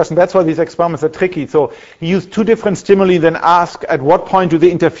very good question. That's why these experiments are tricky. So he used two different stimuli, then asked at what point do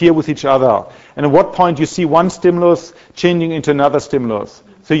they interfere with each other, and at what point you see one stimulus changing into another stimulus.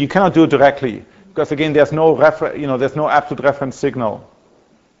 So you cannot do it directly because again, there's no there's no absolute reference signal.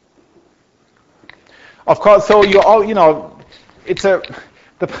 Of course, so you all, it's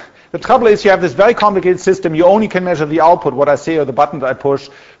the trouble is you have this very complicated system. You only can measure the output, what I say, or the buttons I push.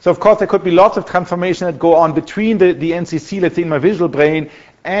 So of course there could be lots of transformation that go on between the NCC, let's say in my visual brain,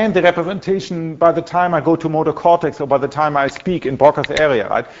 and the representation by the time I go to motor cortex or by the time I speak in Broca's area,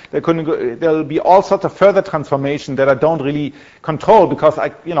 right? There'll be all sorts of further transformation that I don't really control because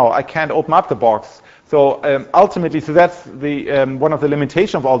I can't open up the box. So ultimately, so that's the one of the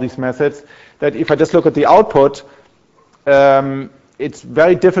limitations of all these methods, that if I just look at the output, it's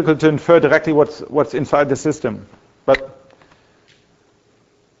very difficult to infer directly what's inside the system. But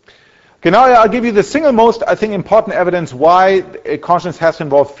okay, now I'll give you the single most, I think, important evidence why consciousness has to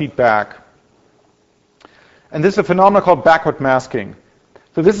involve feedback. And this is a phenomenon called backward masking.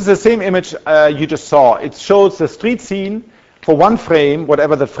 So this is the same image you just saw. It shows the street scene for one frame,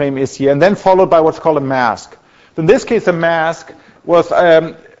 whatever the frame is here, and then followed by what's called a mask. So in this case, the mask was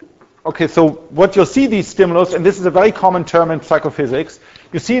okay, so what you'll see these stimulus, and this is a very common term in psychophysics,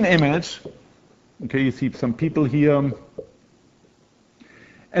 you see an image, okay, you see some people here,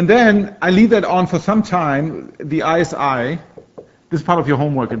 and then I leave that on for some time, the ISI, this is part of your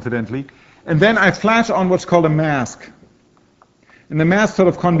homework incidentally, and then I flash on what's called a mask. And the mask sort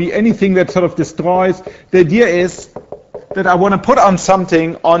of can be anything that sort of destroys, the idea is that I want to put on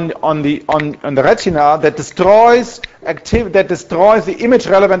something on the retina that destroys the image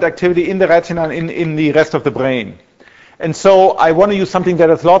relevant activity in the retina and in the rest of the brain. And so I want to use something that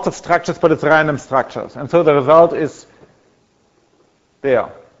has lots of structures, but it's random structures. And so the result is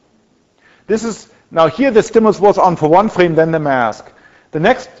there. This is now here the stimulus was on for one frame, then the mask. The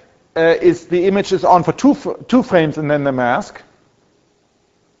next is the image is on for two frames and then the mask.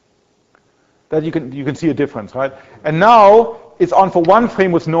 That you can see a difference, right? And now it's on for one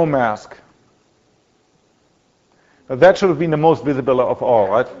frame with no mask. Now that should have been the most visible of all,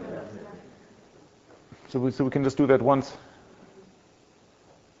 right? So we can just do that once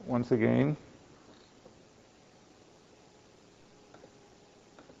again.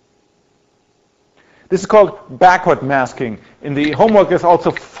 This is called backward masking. In the homework, there's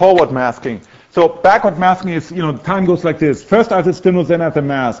also forward masking. So backward masking is, time goes like this. First I have the stimulus, then I have the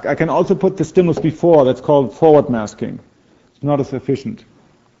mask. I can also put the stimulus before. That's called forward masking. It's not as efficient.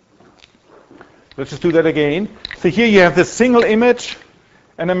 Let's just do that again. So here you have this single image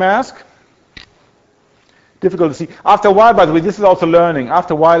and a mask. Difficult to see. After a while, by the way, this is also learning.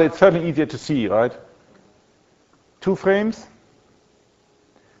 After a while, it's certainly easier to see, right? 2 frames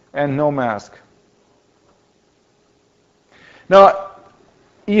and no mask. Now,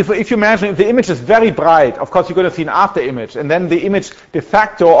 if you imagine if the image is very bright, of course you're going to see an after image, and then the image de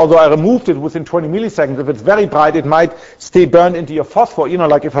facto, although I removed it within 20 milliseconds, if it's very bright, it might stay burned into your phosphor.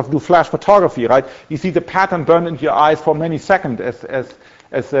 Like if I do flash photography, right? You see the pattern burned into your eyes for many seconds,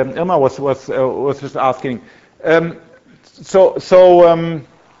 as Irma was just asking. So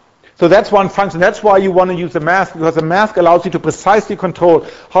that's one function. That's why you want to use the mask, because the mask allows you to precisely control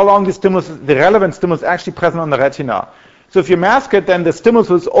how long the relevant stimulus is actually present on the retina. So if you mask it, then the stimulus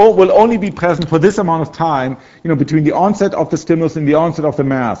will only be present for this amount of time, between the onset of the stimulus and the onset of the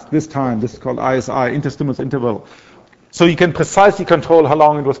mask. This time, this is called ISI, interstimulus interval. So you can precisely control how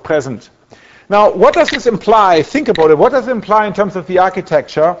long it was present. Now, what does this imply? Think about it. What does it imply in terms of the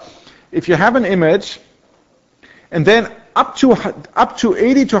architecture? If you have an image, and then up to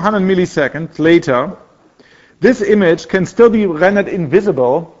 80 to 100 milliseconds later, this image can still be rendered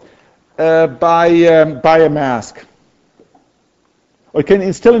invisible by a mask. Or it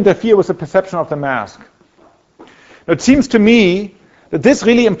can still interfere with the perception of the mask. Now, it seems to me that this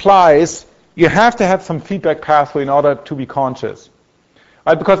really implies you have to have some feedback pathway in order to be conscious.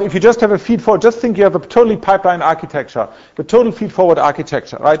 Right? Because if you just have a feed-forward, just think you have a totally pipeline architecture, the total feed-forward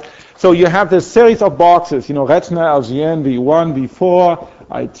architecture, right? So you have this series of boxes, retina, LGN, V1, V4,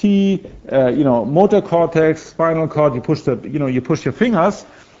 IT, motor cortex, spinal cord. You push your fingers,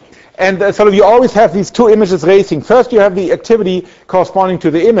 And sort of you always have these two images racing. First you have the activity corresponding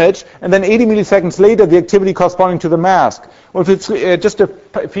to the image, and then 80 milliseconds later the activity corresponding to the mask. Well, if it's just a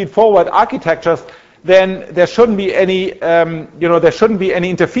feed-forward architectures, then there shouldn't be any, there shouldn't be any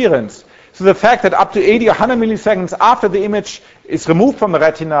interference. So the fact that up to 80 or 100 milliseconds after the image is removed from the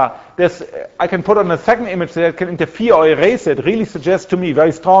retina, I can put on a second image that can interfere or erase it, really suggests to me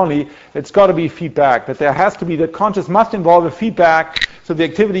very strongly that it's got to be feedback, that there has to be, that conscious must involve a feedback. So the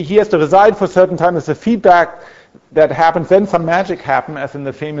activity here has to reside for a certain time as a feedback that happens, then some magic happens, as in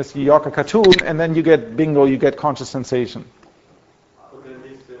the famous New Yorker cartoon, and then you get bingo, you get conscious sensation.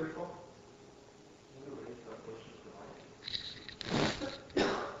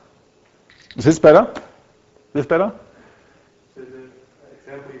 Is this better? This better? So the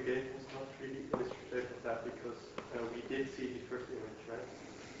example you gave was not really illustrative of that because we did see the first image, right?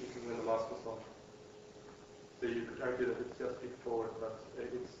 Even when the mask was on. So you could argue that it's just before, but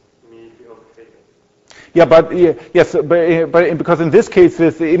it's immediately overtaken. Yeah, but yes, but because in this case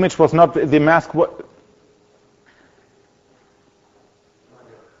the image was not the mask.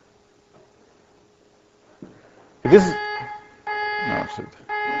 This is no shit.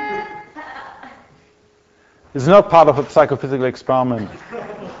 This is not part of a psychophysical experiment. Your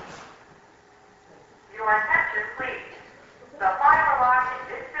attention, please. The fire alarm in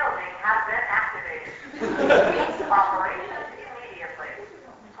this building has been activated. Cease operations immediately.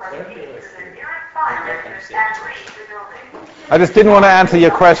 Proceed to the nearest fire exit and leave the building. I just didn't want to answer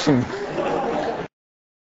your question.